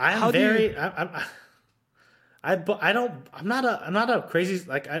 Like, I'm not a crazy,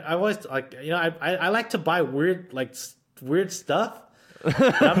 like, I always, like, I like to buy weird stuff.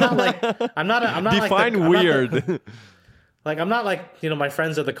 But I'm not like, I'm not Define like weird. Like I'm not like, you know, my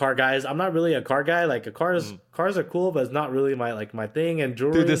friends are the car guys. I'm not really a car guy. Like cars are cool, but it's not really my thing. And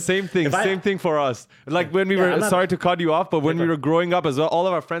jewelry. Dude, the same thing for us. Like when we Yeah, were, I'm not- sorry to cut you off, but when we were growing up as well, all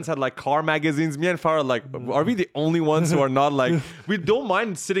of our friends had like car magazines. Me and Farah are like, are we the only ones who are not like, we don't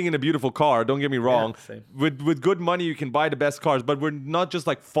mind sitting in a beautiful car, don't get me wrong. same. With good money, you can buy the best cars, but we're not just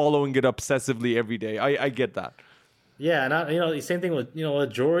like following it obsessively every day. I get that. Yeah, and you know, the same thing with, you know,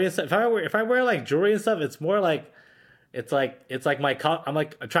 with jewelry and stuff. If I wear like jewelry and stuff, it's more like it's like I'm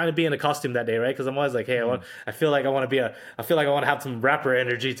like I'm trying to be in a costume that day, right? Because I'm always like, hey, I feel like I want to have some rapper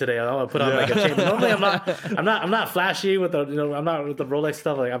energy today. I want to put on like a chain. But normally I'm not flashy with the, you know, I'm not with the Rolex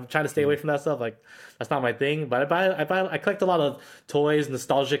stuff. Like I'm trying to stay away from that stuff. Like that's not my thing. But I collect a lot of toys,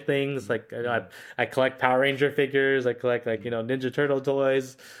 nostalgic things. Like, you know, I collect Power Ranger figures. I collect like, you know, Ninja Turtle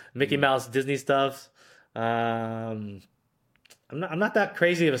toys, Mickey Mouse, Disney stuff. I'm not that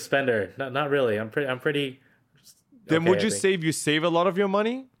crazy of a spender. Not really. I'm pretty. Then Okay, would I you think. say you save a lot of your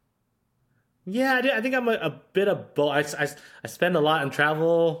money? Yeah, I think I'm a bit of both. I spend a lot on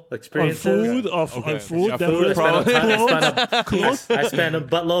travel On experiences. food, on Okay. food, Yeah, definitely. I spend a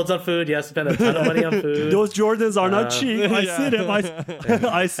buttloads on food. Yes, I spend a ton of money on food. Those Jordans are not cheap. I see them.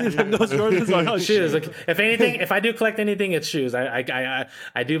 I see them. Those Jordans are not cheap. Shoes. Like, if anything, if I do collect anything, it's shoes.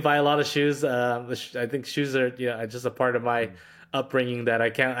 I do buy a lot of shoes. I think shoes are, you know, just a part of my upbringing that I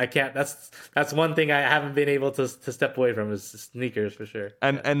can't. That's one thing I haven't been able to step away from is sneakers for sure.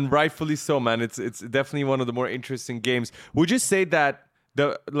 And rightfully so, man. It's definitely one of the more interesting games. Would you say that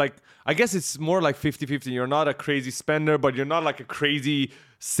I guess it's more like 50-50. You're not a crazy spender, but you're not like a crazy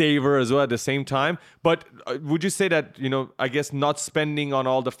saver as well at the same time. But would you say that, you know, I guess not spending on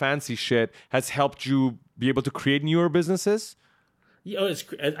all the fancy shit has helped you be able to create newer businesses? You know,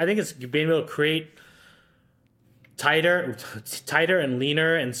 I think it's being able to create tighter and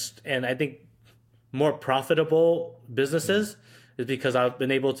leaner and I think more profitable businesses is because I've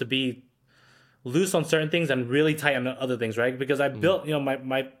been able to be loose on certain things and really tight on other things, right? Because I built, you know,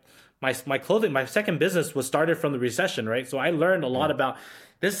 my clothing, my second business was started from the recession, right? So I learned a lot about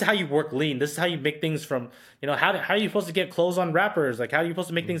this is how you work lean. This is how you make things from, you know, how are you supposed to get clothes on wrappers? Like, how are you supposed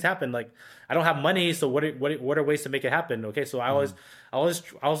to make things happen? Like, I don't have money, so what are ways to make it happen? Okay, so I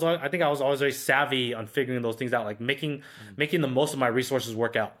think I was always very savvy on figuring those things out, like making the most of my resources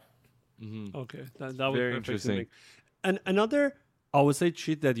work out. Okay, that was Very perfect to interesting. me. And another, I would say,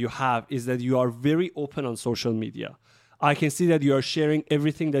 cheat that you have is that you are very open on social media. I can see that you are sharing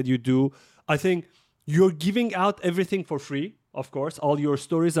everything that you do. I think you're giving out everything for free. Of course, all your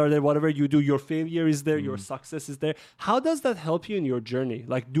stories are there. Whatever you do, your failure is there, your success is there. How does that help you in your journey?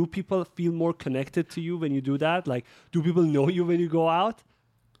 Like, do people feel more connected to you when you do that? Like, do people know you when you go out?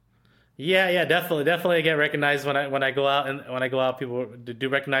 Yeah, definitely. I get recognized when I go out, and when I go out, people do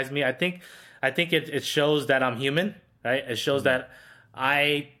recognize me. I think it shows that I'm human, right? It shows that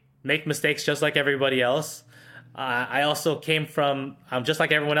I make mistakes just like everybody else. I also came from, I'm just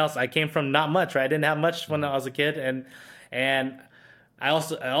like everyone else. I came from not much, right? I didn't have much when I was a kid, and I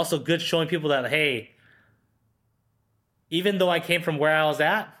also good showing people that, hey, even though I came from where I was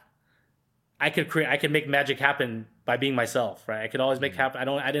at, I could make magic happen by being myself, right? I could always make happen.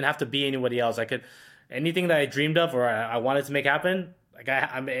 I didn't have to be anybody else. I could, anything that I dreamed of or I wanted to make happen, like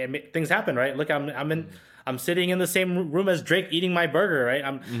things happen, right? Look, I'm sitting in the same room as Drake eating my burger, right?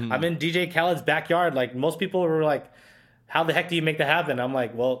 I'm in DJ Khaled's backyard. Like, most people were like, how the heck do you make that happen? I'm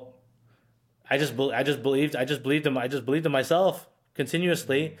like, well, I just believed in myself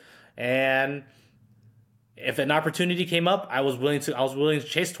continuously, and if an opportunity came up, I was willing to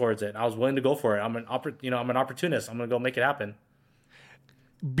chase towards it. I was willing to go for it. I'm an opportunist. I'm gonna go make it happen.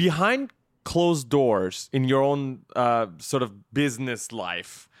 Behind closed doors in your own sort of business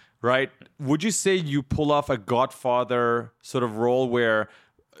life, right? Would you say you pull off a godfather sort of role where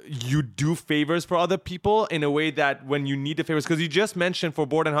you do favors for other people in a way that when you need the favors, because you just mentioned for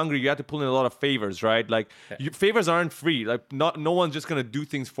Bored and Hungry, you have to pull in a lot of favors, right? Like, favors aren't free. Like, no one's just going to do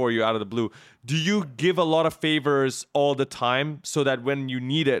things for you out of the blue. Do you give a lot of favors all the time so that when you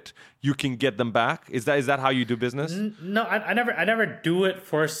need it, you can get them back? Is that how you do business? No, I never do it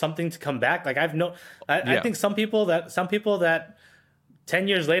for something to come back. Like, I think some people that 10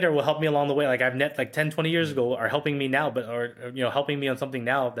 years later will help me along the way. Like, I've met like 10, 20 years ago are helping me now, or helping me on something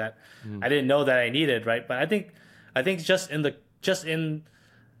now that I didn't know that I needed. Right. But I think just in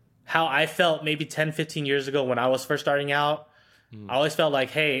how I felt maybe 10, 15 years ago when I was first starting out, I always felt like,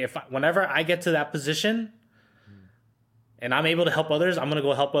 hey, whenever I get to that position and I'm able to help others, I'm going to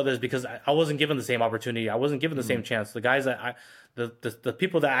go help others, because I wasn't given the same opportunity. I wasn't given the same chance. The guys that the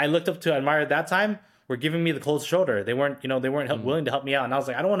people that I looked up to, admired at that time, were giving me the cold shoulder. They weren't, willing to help me out. And I was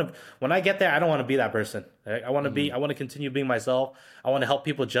like, I don't want to. When I get there, I don't want to be that person. I want to be. I want to continue being myself. I want to help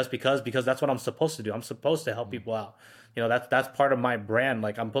people just because that's what I'm supposed to do. I'm supposed to help people out. That's part of my brand.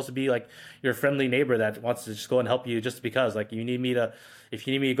 Like, I'm supposed to be like your friendly neighbor that wants to just go and help you just because. Like, if you need me to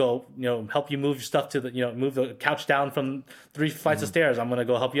go, help you move your stuff to the, move the couch down from 3 flights of stairs, I'm gonna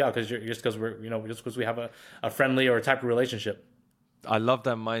go help you out because we have a friendly or a type of relationship. I love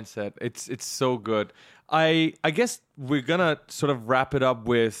that mindset. It's so good. I guess we're gonna sort of wrap it up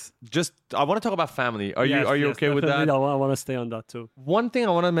with I want to talk about family. Are you okay with that? I want to stay on that too. One thing I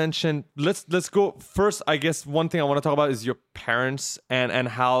want to mention. Let's go first. I guess one thing I want to talk about is your parents and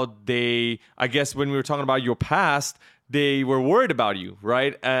how they. I guess when we were talking about your past, they were worried about you,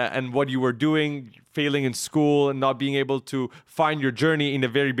 right? And what you were doing, failing in school, and not being able to find your journey in the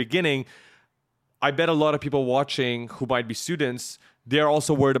very beginning. I bet a lot of people watching who might be students, they're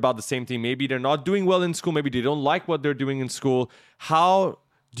also worried about the same thing. Maybe they're not doing well in school. Maybe they don't like what they're doing in school. How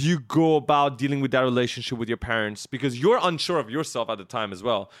do you go about dealing with that relationship with your parents? Because you're unsure of yourself at the time as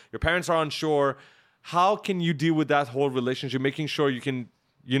well. Your parents are unsure. How can you deal with that whole relationship, making sure you can,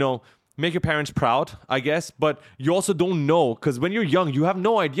 make your parents proud, I guess, but you also don't know, because when you're young, you have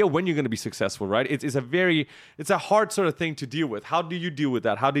no idea when you're going to be successful, right? It's a hard sort of thing to deal with. How do you deal with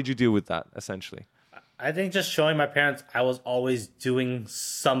that? How did you deal with that, essentially? I think just showing my parents I was always doing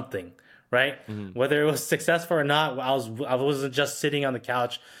something, right? Mm-hmm. Whether it was successful or not, I wasn't just sitting on the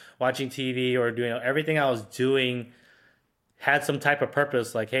couch watching TV or doing everything I was doing had some type of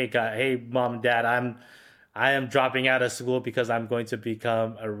purpose. Like, hey, mom and dad, I am dropping out of school because I'm going to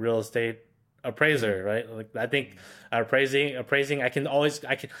become a real estate appraiser, right? Like, I think appraising, I can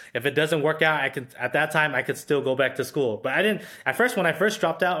if it doesn't work out, at that time I could still go back to school. But I didn't at first. When I first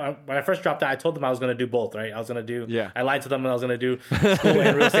dropped out, I told them I was going to do both, right? I lied to them and I was going to do school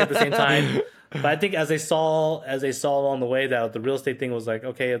and real estate at the same time. But I think as they saw along the way that the real estate thing was like,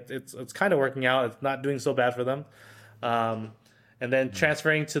 okay, it's kind of working out. It's not doing so bad for them. And then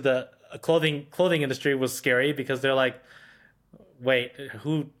transferring to the clothing industry was scary because they're like, wait,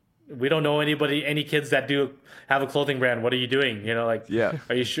 we don't know any kids that do have a clothing brand. What are you doing? Yeah.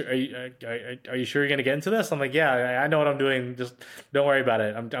 Are you sure? Are you sure you're gonna get into this? I'm like, yeah, I know what I'm doing. Just don't worry about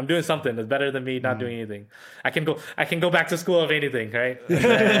it. I'm doing something. It's better than me not doing anything. I can go back to school if anything, right?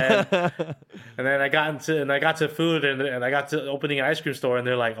 And then I got to food and I got to opening an ice cream store and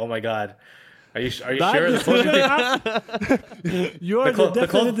they're like, oh my God. Are you sure the clothing thing? You are the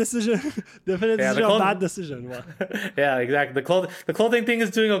definite decision of bad decision. Wow. Yeah, exactly. The clothing thing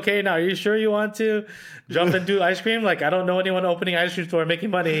is doing okay now. Are you sure you want to jump and do ice cream? Like, I don't know anyone opening an ice cream store making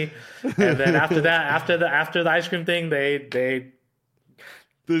money. And then after the ice cream thing, they're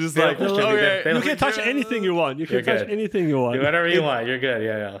just like, okay. You can touch anything you want. You can touch anything you want. Do whatever you want. You're good.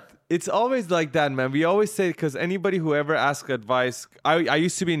 Yeah. It's always like that, man. We always say, because anybody who ever asks advice, I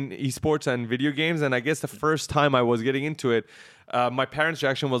used to be in esports and video games, and I guess the first time I was getting into it, my parents'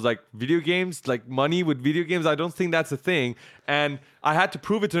 reaction was like, video games, like money with video games, I don't think that's a thing. And I had to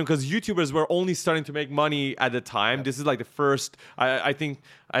prove it to them because YouTubers were only starting to make money at the time. Yeah. This is like the first, I think,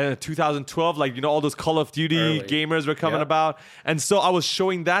 2012, like, all those Call of Duty gamers were coming about. And so I was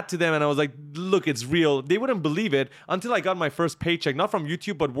showing that to them and I was like, look, it's real. They wouldn't believe it until I got my first paycheck, not from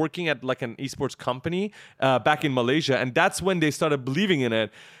YouTube, but working at like an esports company back in Malaysia. And that's when they started believing in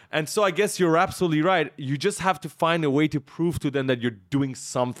it. And so I guess you're absolutely right. You just have to find a way to prove to them that you're doing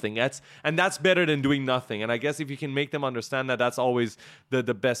something. That's better than doing nothing. And I guess if you can make them understand that, that's always the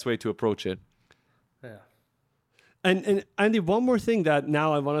best way to approach it. Yeah. And Andy, one more thing that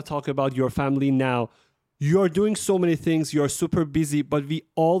now I want to talk about your family now. You're doing so many things. You're super busy, but we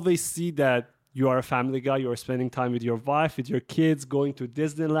always see that you are a family guy. You're spending time with your wife, with your kids, going to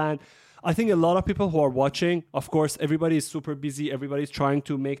Disneyland. I think a lot of people who are watching, of course, everybody is super busy. Everybody's trying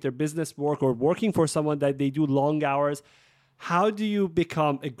to make their business work or working for someone that they do long hours. How do you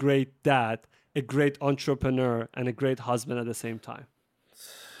become a great dad, a great entrepreneur, and a great husband at the same time?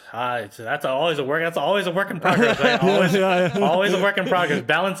 That's always a work in progress, right? Always a work in progress.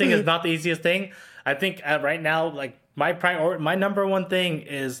 Balancing is not the easiest thing. I think right now, like my number one thing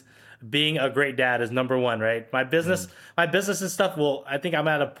is being a great dad is number one, right? My business and stuff I think I'm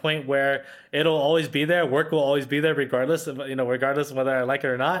at a point where it'll always be there. Work will always be there, regardless of whether I like it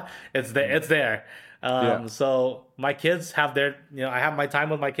or not. It's there. It's there. So my kids have I have my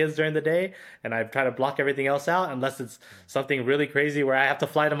time with my kids during the day, and I try to block everything else out unless it's something really crazy where I have to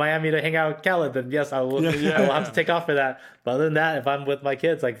fly to Miami to hang out with Khaled. Then yes, I will. I will have to take off for that. But other than that, if I'm with my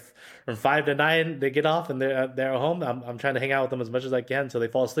kids, like from 5 to 9, they get off and they're at home. I'm trying to hang out with them as much as I can until they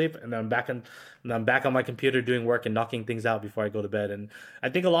fall asleep, and then I'm back on my computer doing work and knocking things out before I go to bed. And I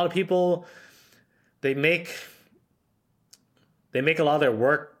think a lot of people they make a lot of their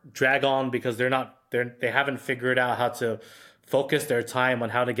work drag on because they haven't figured out how to focus their time on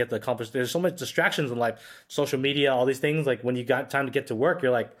how to get the accomplished. There's so much distractions in life, social media, all these things. Like when you got time to get to work,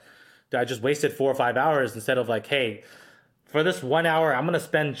 you're like, I just wasted 4 or 5 hours instead of like, hey, for this 1 hour, I'm going to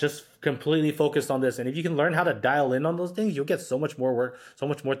spend just completely focused on this. And if you can learn how to dial in on those things, you'll get so much more work, so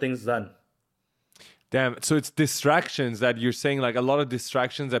much more things done. Damn. So it's distractions that you're saying, like a lot of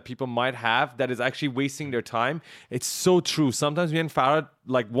distractions that people might have that is actually wasting their time. It's so true. Sometimes me and Farad,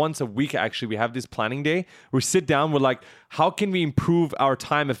 like once a week, actually, we have this planning day. We sit down, we're like, how can we improve our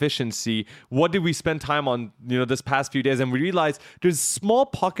time efficiency? What did we spend time on, this past few days? And we realize there's small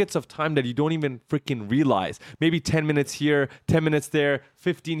pockets of time that you don't even freaking realize. Maybe 10 minutes here, 10 minutes there,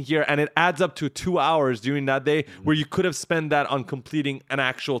 15 here. And it adds up to 2 hours during that day where you could have spent that on completing an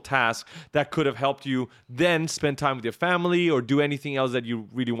actual task that could have helped you then spend time with your family or do anything else that you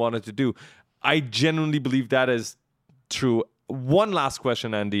really wanted to do. I genuinely believe that is true. One last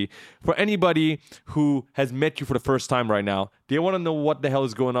question, Andy. For anybody who has met you for the first time right now, they want to know what the hell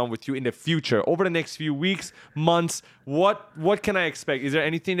is going on with you in the future. Over the next few weeks, months, what can I expect? Is there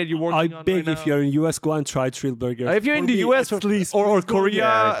anything that you're working on right now? If you're in US, go and try Trill Burger. If you're in the US or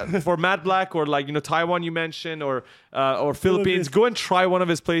Korea for Matt Black or Taiwan you mentioned or Philippines, go and try one of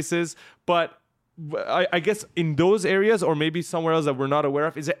his places. But I guess in those areas or maybe somewhere else that we're not aware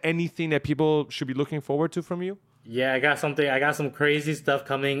of, is there anything that people should be looking forward to from you? Yeah, I got some crazy stuff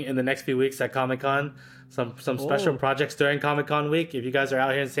coming in the next few weeks at Comic-Con. Some special projects during Comic-Con week. If you guys are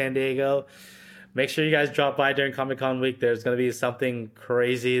out here in San Diego, make sure you guys drop by during Comic-Con week. There's going to be something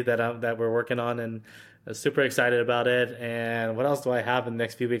crazy that we're working on, and I'm super excited about it. And what else do I have in the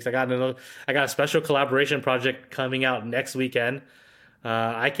next few weeks? I got a special collaboration project coming out next weekend.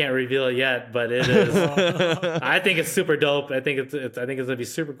 I can't reveal it yet, but it is. I think it's super dope. I think it's gonna be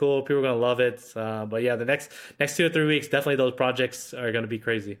super cool. People are gonna love it. But yeah, the next 2 or 3 weeks, definitely those projects are gonna be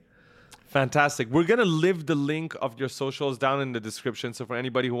crazy. Fantastic. We're gonna leave the link of your socials down in the description. So for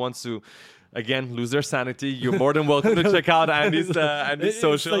anybody who wants to, again, lose their sanity, you're more than welcome to check out Andy's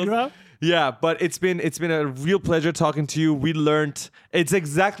socials. Instagram? Yeah, but it's been a real pleasure talking to you. We learned it's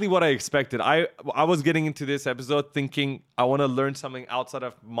exactly what I expected. I was getting into this episode thinking I want to learn something outside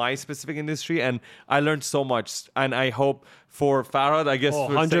of my specific industry, and I learned so much. And I hope for Farad, I guess,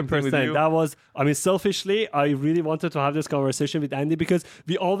 100%. That was, selfishly, I really wanted to have this conversation with Andy because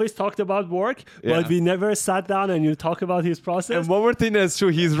we always talked about work, but we never sat down and you talk about his process. And one more thing that's true,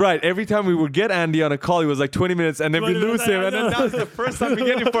 he's right. Every time we would get Andy on a call, it was like 20 minutes, and then we lose him, and then that's the first time we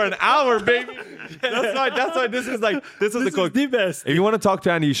get him for an hour, baby. That's why this is the code. The best. If you want to talk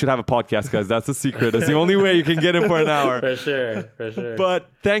to Andy, you should have a podcast, guys. That's the secret. That's the only way you can get him for an hour. For sure. But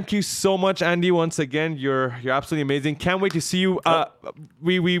thank you so much, Andy. Once again, you're absolutely amazing. Can't wait to see you.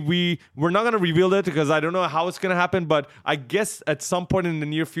 We're not gonna reveal it because I don't know how it's gonna happen. But I guess at some point in the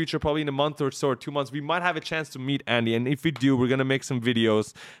near future, probably in a month or so or 2 months, we might have a chance to meet Andy. And if we do, we're gonna make some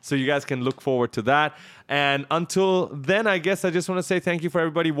videos so you guys can look forward to that. And until then, I guess I just want to say thank you for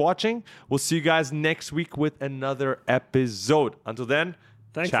everybody watching. We'll see you guys next week with another episode. Until then,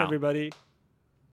 thanks ciao. everybody.